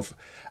herself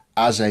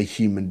as a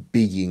human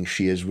being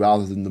she is,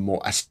 rather than the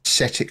more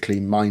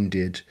ascetically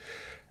minded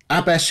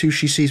abbess who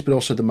she sees, but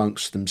also the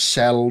monks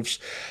themselves.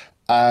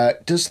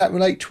 Does that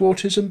relate to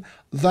autism?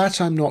 That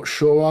I'm not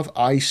sure of.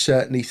 I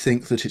certainly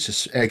think that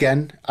it's,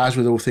 again, as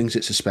with all things,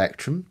 it's a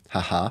spectrum.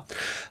 Haha.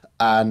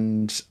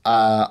 And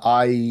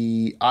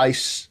I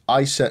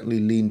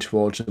certainly lean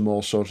towards a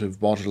more sort of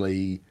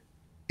bodily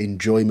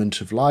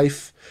enjoyment of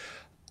life,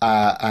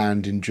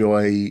 and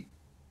enjoy,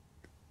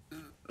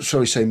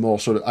 shall we say, more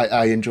sort of,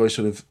 I enjoy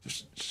sort of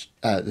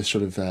the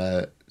sort of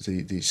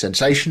the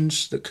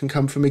sensations that can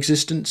come from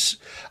existence,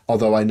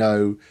 although I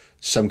know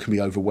some can be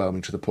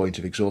overwhelming to the point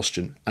of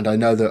exhaustion. And I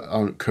know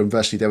that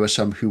conversely there are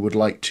some who would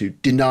like to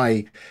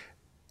deny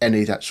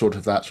any that sort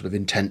of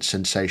intense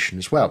sensation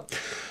as well.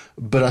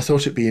 But I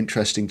thought it'd be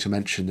interesting to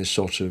mention this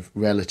sort of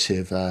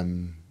relative,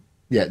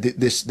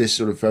 this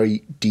sort of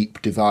very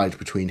deep divide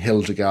between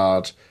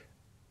Hildegard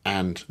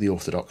and the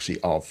orthodoxy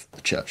of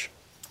the church.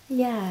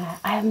 Yeah,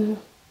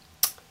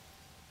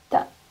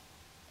 that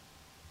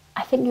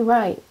I think you're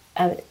right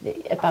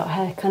about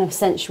her kind of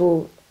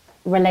sensual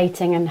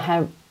relating and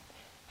her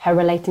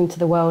relating to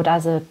the world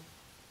as a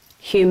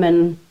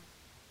human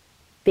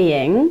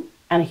being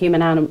and a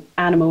human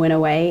animal in a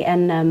way.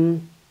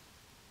 And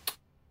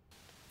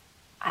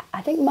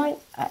I think I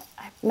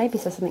maybe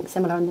said something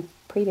similar in the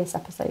previous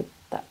episode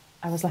that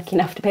I was lucky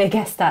enough to be a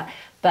guest at,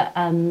 but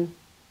in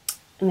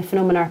the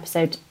Phenomena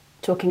episode,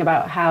 talking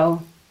about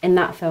how in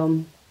that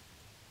film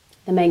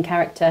the main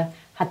character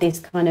had these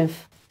kind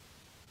of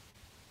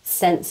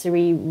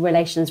sensory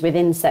relations with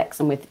insects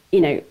and with,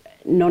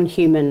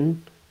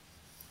 non-human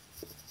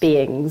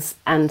beings.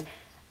 And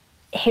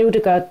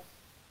Hildegard,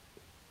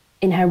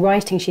 in her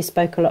writing, she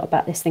spoke a lot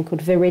about this thing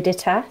called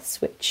viriditas,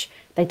 which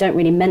they don't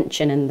really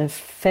mention in the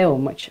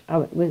film, which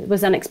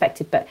was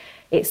unexpected, but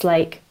it's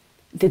like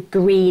the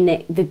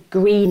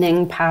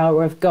greening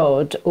power of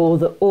God, or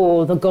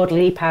the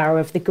godly power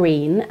of the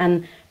green.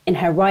 And in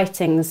her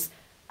writings,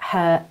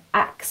 her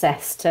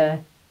access to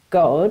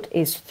God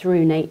is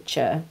through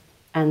nature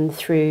and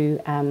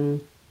through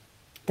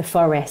the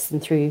forest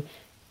and through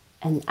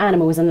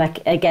animals, and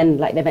like they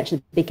mentioned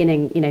at the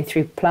beginning,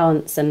 through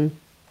plants and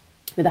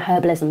with the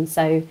herbalism.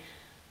 So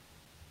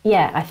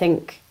yeah, I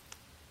think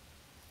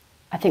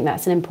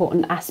that's an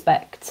important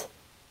aspect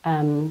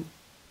of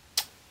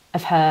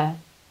her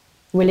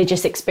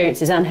religious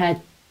experiences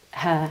and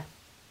her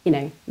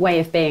way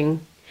of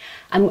being.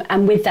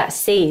 And with that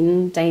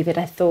scene, David,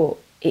 I thought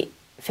it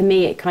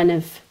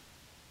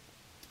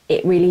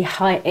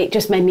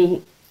just made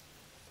me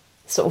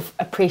sort of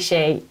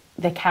appreciate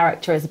the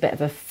character as a bit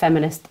of a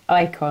feminist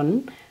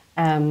icon.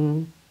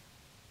 And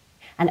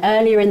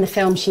earlier in the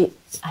film,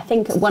 I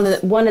think one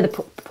of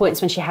the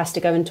points when she has to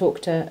go and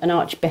talk to an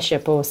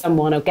archbishop or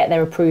someone or get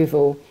their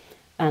approval,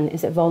 and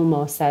is it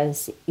Volmar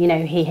says, he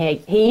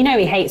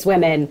hates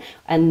women,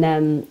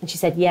 and she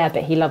said, yeah,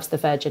 but he loves the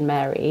Virgin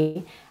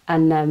Mary.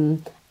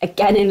 And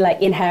again, in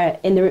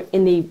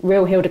the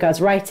real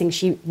Hildegard's writing,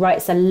 she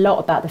writes a lot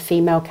about the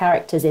female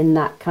characters in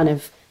that kind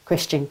of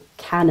Christian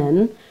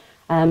canon.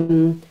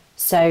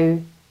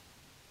 So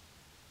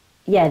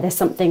yeah, there's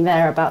something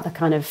there about the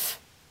kind of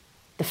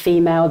the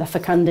female, the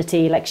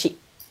fecundity, like she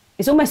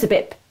is almost a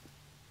bit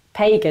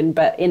pagan,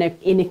 but in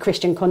a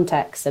Christian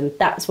context. And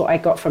that's what I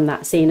got from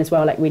that scene as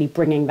well, like really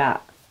bringing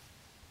that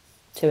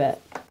to it.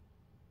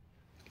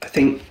 I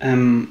think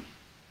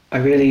I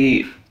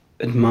really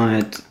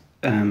admired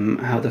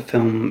how the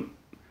film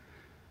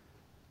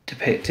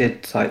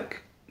depicted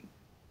like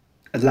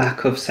a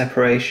lack of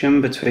separation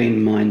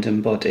between mind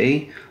and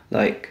body.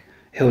 Like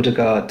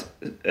Hildegard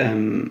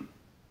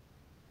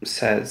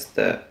says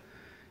that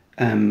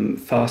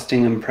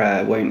fasting and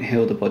prayer won't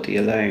heal the body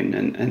alone,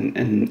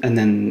 and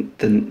then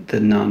the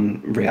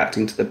nun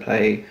reacting to the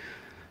play,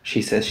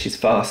 she says she's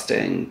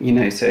fasting,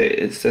 so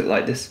it's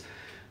like this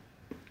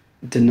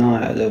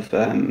denial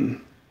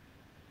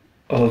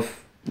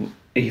of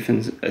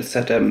even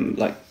said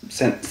like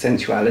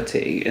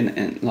sensuality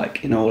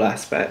in all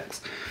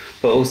aspects,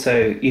 but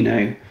also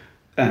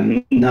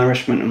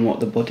nourishment and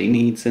what the body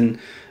needs. And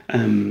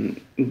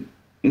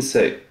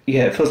so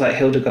yeah, it feels like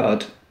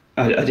Hildegard,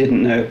 I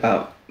didn't know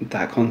about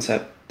that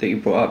concept that you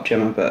brought up,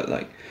 Gemma, but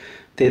like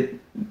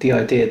the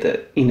idea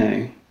that,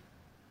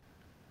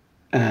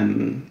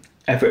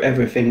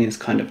 everything is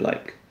kind of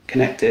like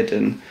connected,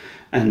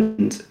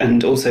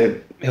 and also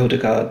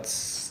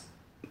Hildegard's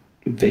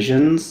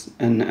visions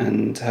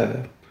and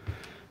her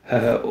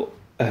I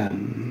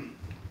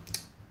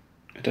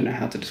don't know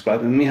how to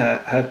describe them.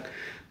 Her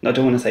I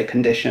don't want to say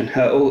condition.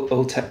 Her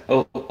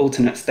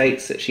alternate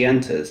states that she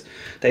enters,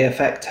 they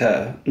affect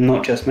her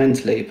not just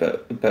mentally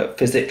but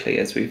physically,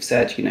 as we've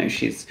said.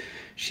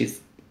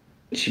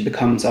 She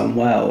becomes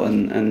unwell,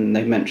 and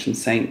they mention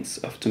saints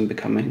often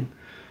becoming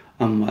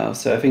unwell.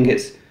 So I think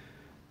it's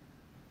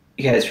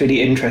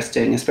really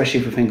interesting, especially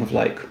if we think of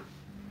like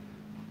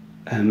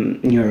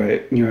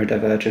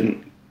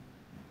neurodivergent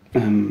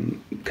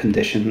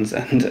conditions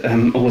and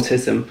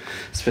autism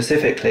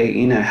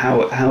specifically.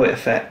 How it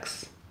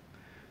affects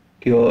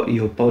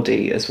your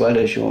body as well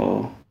as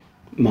your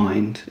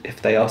mind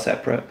if they are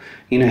separate.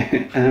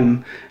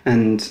 And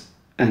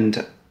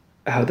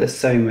how there's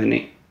so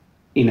many.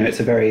 It's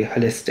a very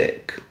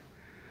holistic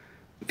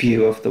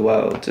view of the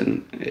world,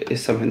 and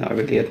it's something that I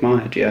really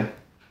admired. Yeah,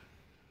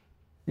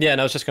 and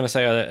I was just going to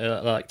say I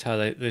liked how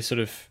they sort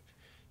of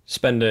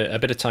spend a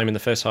bit of time in the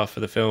first half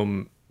of the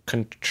film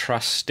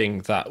contrasting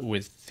that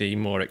with the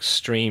more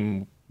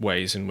extreme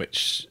ways in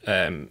which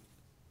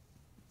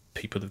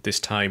people of this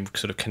time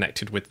sort of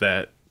connected with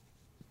their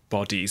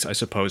bodies, I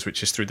suppose,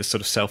 which is through the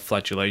sort of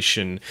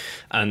self-flagellation,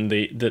 and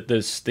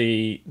there's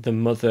the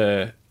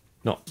mother,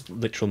 not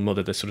literal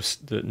mother, the sort of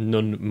the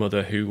nun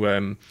mother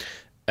who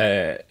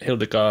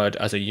Hildegard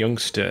as a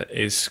youngster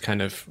is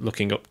kind of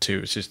looking up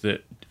to, which is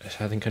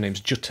I think her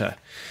name's Jutta,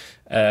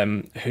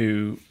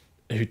 who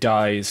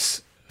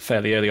dies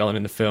fairly early on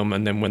in the film,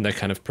 and then when they're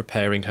kind of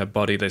preparing her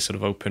body, they sort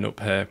of open up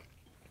her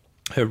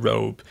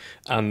robe,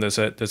 and there's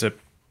a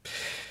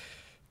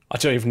I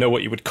don't even know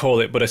what you would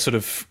call it, but a sort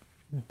of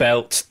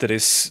belt that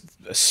is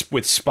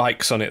with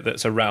spikes on it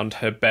that's around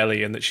her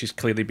belly, and that she's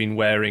clearly been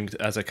wearing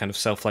as a kind of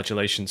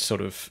self-flagellation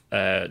sort of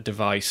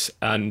device.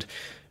 And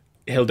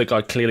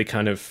Hildegard clearly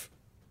kind of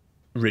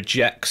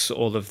rejects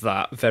all of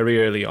that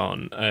very early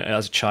on.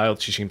 As a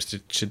child, she seems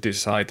to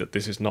decide that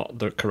this is not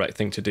the correct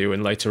thing to do,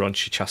 and later on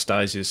she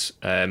chastises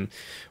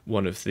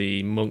one of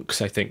the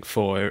monks, I think,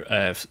 for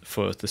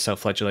the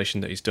self-flagellation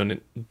that he's done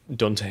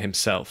to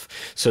himself.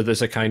 So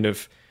there's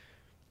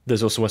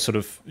also a sort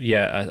of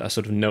a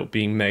sort of note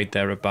being made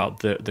there about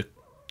the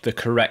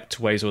correct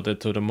ways, or the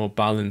sort of more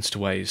balanced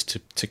ways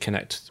to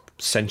connect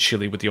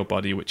sensually with your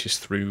body, which is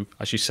through,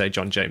 as you say,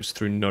 John James,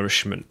 through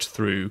nourishment,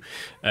 through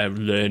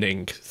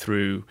learning,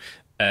 through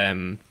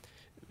being,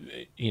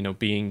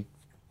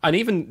 and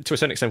even to a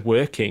certain extent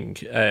working.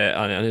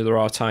 And there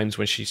are times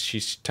when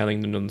she's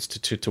telling the nuns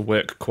to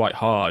work quite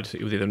hard,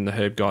 either in the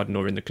herb garden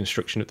or in the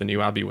construction of the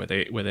new abbey where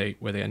they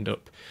end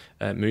up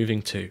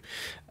moving to.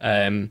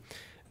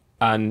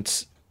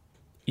 And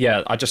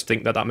yeah, I just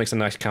think that makes a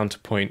nice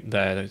counterpoint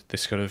there,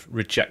 this kind of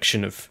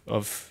rejection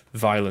of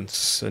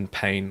violence and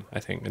pain,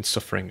 I think, and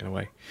suffering in a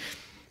way.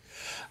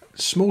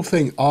 Small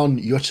thing on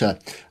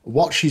Jutta.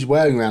 What she's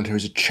wearing around her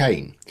is a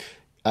chain.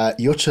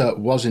 Jutta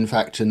was, in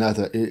fact,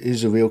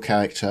 is a real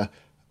character.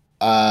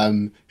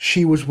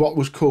 She was what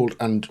was called,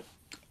 and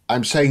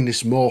I'm saying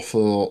this more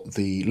for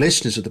the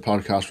listeners of the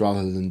podcast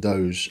rather than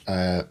those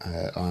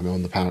I'm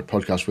on the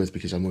podcast with,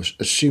 because I'm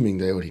assuming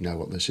they already know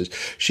what this is.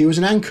 She was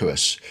an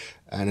anchoress,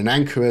 and an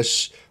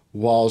anchoress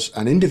was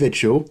an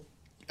individual,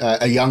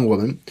 a young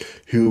woman,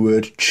 who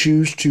would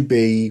choose to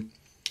be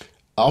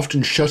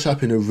often shut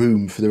up in a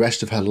room for the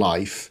rest of her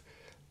life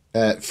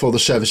for the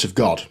service of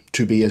God,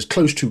 to be as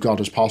close to God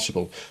as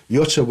possible.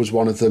 Jutta was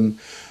one of them.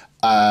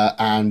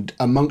 And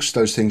amongst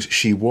those things,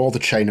 she wore the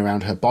chain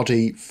around her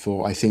body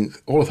for, I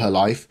think, all of her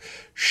life.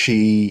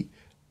 She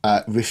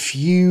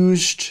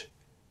refused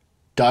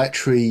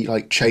dietary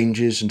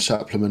changes and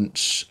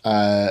supplements.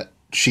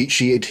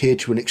 She adhered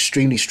to an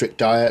extremely strict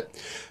diet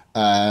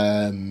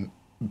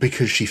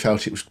because she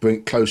felt it was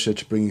closer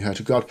to bringing her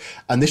to God.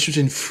 And this was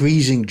in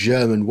freezing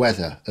German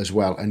weather as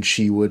well. And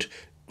she would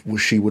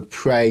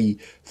pray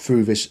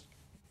through this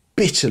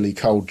bitterly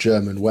cold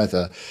German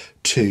weather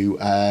to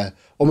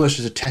almost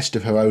as a test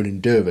of her own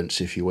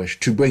endurance, if you wish,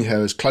 to bring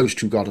her as close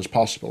to God as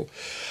possible.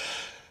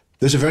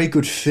 There's a very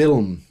good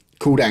film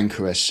called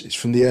Anchoress. It's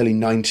from the early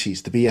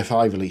 90s. The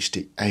BFI released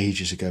it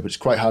ages ago, but it's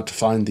quite hard to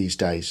find these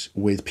days,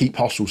 with Pete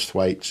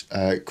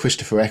Postlethwaite,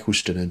 Christopher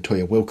Eccleston and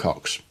Toyah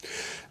Wilcox.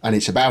 And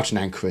it's about an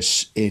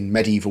anchoress in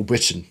medieval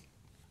Britain.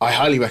 I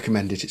highly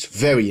recommend it. It's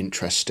very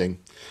interesting,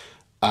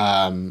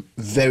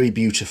 very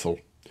beautiful.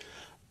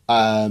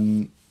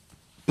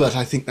 But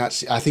I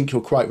think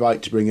you're quite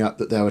right to bring up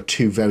that there are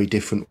two very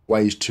different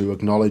ways to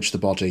acknowledge the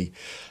body.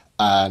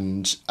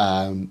 And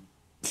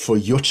for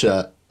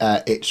Jutta,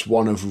 it's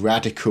one of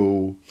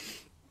radical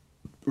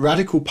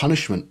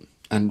punishment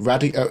and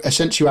a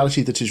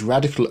sensuality that is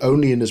radical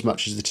only in as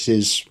much as it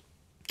is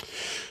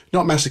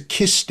not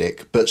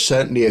masochistic, but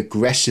certainly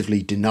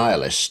aggressively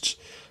denialist,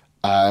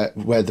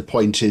 where the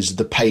point is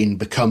the pain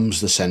becomes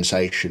the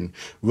sensation,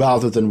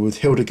 rather than with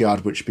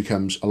Hildegard, which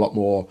becomes a lot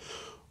more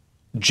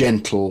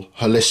gentle,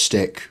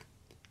 holistic,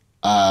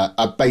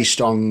 are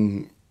based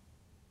on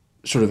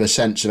sort of a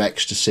sense of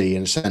ecstasy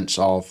and a sense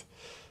of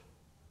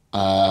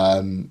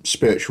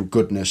spiritual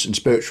goodness and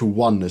spiritual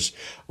oneness.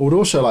 I would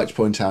also like to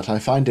point out, I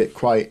find it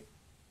quite,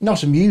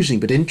 not amusing,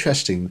 but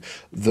interesting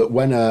that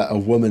when a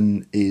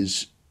woman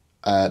believes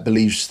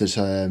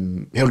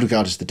that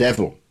Hildegard is the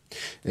devil,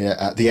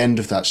 at the end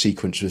of that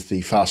sequence with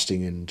the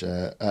fasting and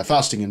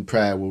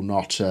prayer will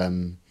not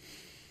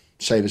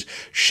save us,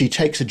 she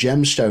takes a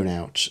gemstone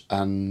out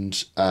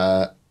and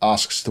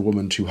asks the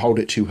woman to hold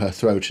it to her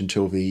throat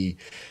until the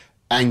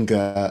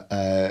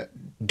anger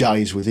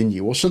dies within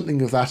you, or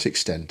something of that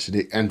extent.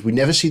 And we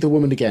never see the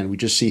woman again. We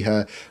just see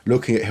her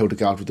looking at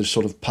Hildegard with a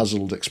sort of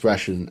puzzled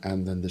expression,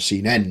 and then the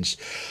scene ends.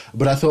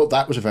 But I thought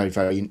that was a very,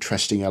 very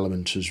interesting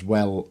element as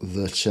well,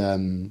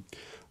 that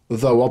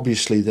though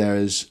obviously there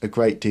is a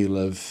great deal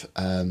of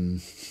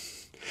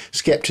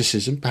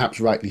scepticism,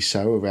 perhaps rightly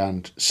so,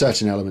 around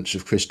certain elements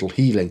of crystal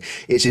healing,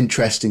 it's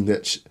interesting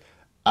that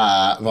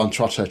von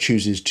Trotta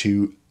chooses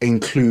to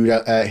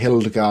include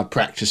Hildegard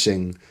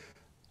practicing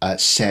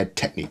said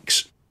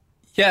techniques.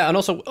 Yeah, and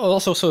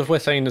also sort of we're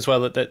saying as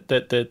well that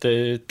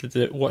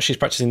the what she's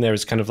practicing there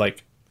is kind of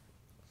like,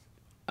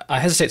 I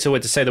hesitate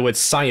to say the word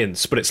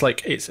science, but it's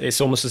like it's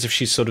almost as if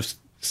she's sort of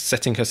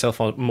setting herself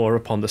more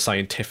upon the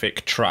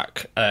scientific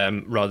track,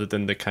 rather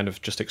than the kind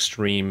of just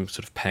extreme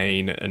sort of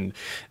pain and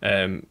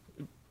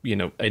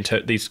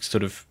these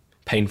sort of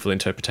painful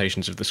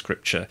interpretations of the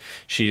scripture.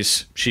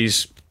 She's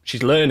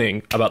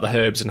learning about the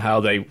herbs and how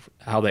they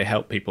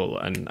help people,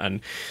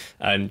 and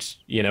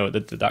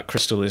that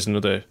crystal is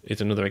another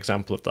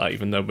example of that,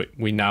 even though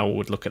we now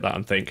would look at that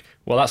and think,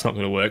 well, that's not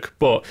going to work.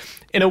 But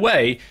in a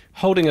way,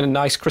 holding a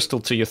nice crystal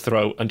to your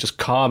throat and just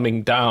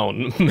calming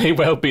down may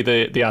well be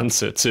the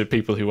answer to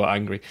people who are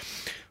angry.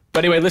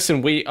 But anyway,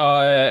 listen, we've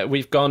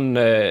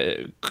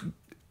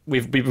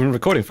been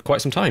recording for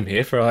quite some time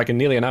here, for like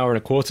nearly an hour and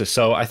a quarter,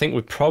 so I think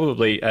we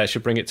probably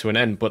should bring it to an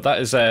end. But that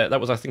was,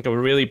 I think, a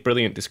really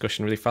brilliant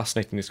discussion, really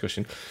fascinating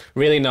discussion.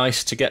 Really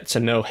nice to get to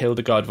know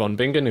Hildegard von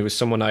Bingen, who was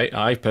someone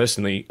I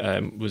personally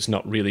was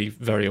not really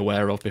very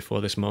aware of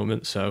before this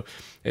moment. So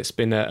it's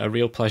been a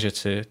real pleasure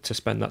to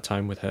spend that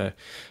time with her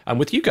and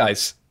with you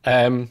guys.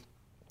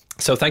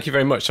 So thank you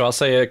very much. So I'll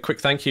say a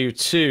quick thank you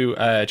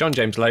to John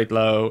James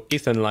Laidlow,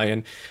 Ethan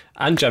Lyon,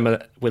 and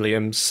Gemma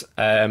Williams.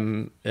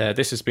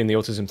 This has been the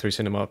Autism Through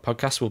Cinema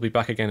podcast. We'll be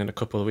back again in a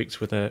couple of weeks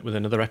with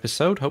another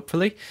episode,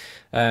 hopefully.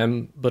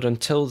 But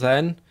until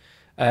then,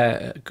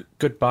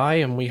 goodbye,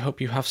 and we hope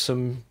you have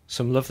some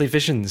lovely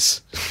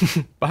visions.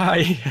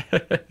 Bye.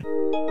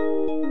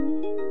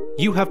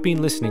 You have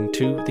been listening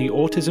to the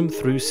Autism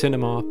Through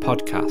Cinema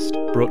podcast,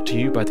 brought to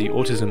you by the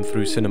Autism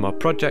Through Cinema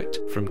project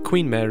from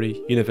Queen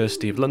Mary,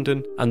 University of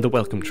London, and the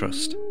Wellcome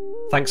Trust.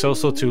 Thanks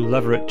also to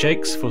Leverett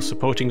Jakes for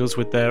supporting us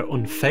with their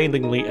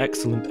unfailingly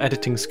excellent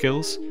editing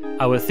skills.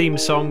 Our theme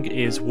song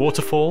is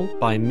Waterfall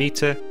by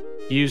Meter,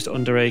 used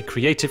under a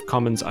Creative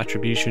Commons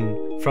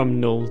attribution from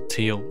Null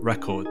Teal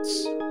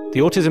Records. The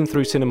Autism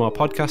Through Cinema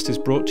podcast is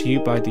brought to you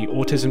by the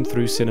Autism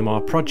Through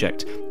Cinema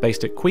project,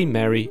 based at Queen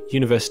Mary,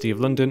 University of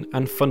London,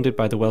 and funded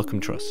by the Wellcome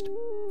Trust.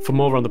 For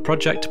more on the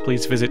project,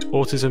 please visit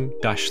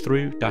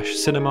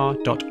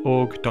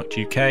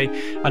autism-through-cinema.org.uk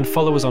and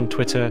follow us on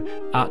Twitter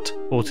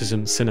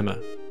 @AutismCinema.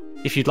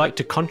 If you'd like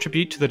to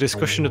contribute to the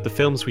discussion of the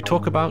films we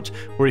talk about,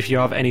 or if you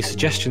have any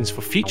suggestions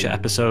for future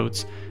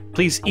episodes,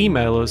 please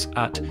email us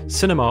at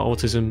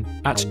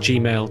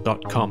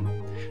cinemaautism@gmail.com.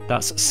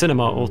 That's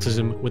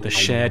cinemaautism with a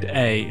shared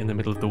A in the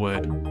middle of the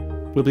word.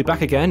 We'll be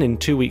back again in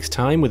 2 weeks'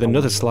 time with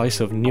another slice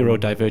of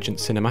neurodivergent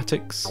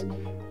cinematics.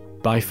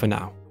 Bye for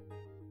now.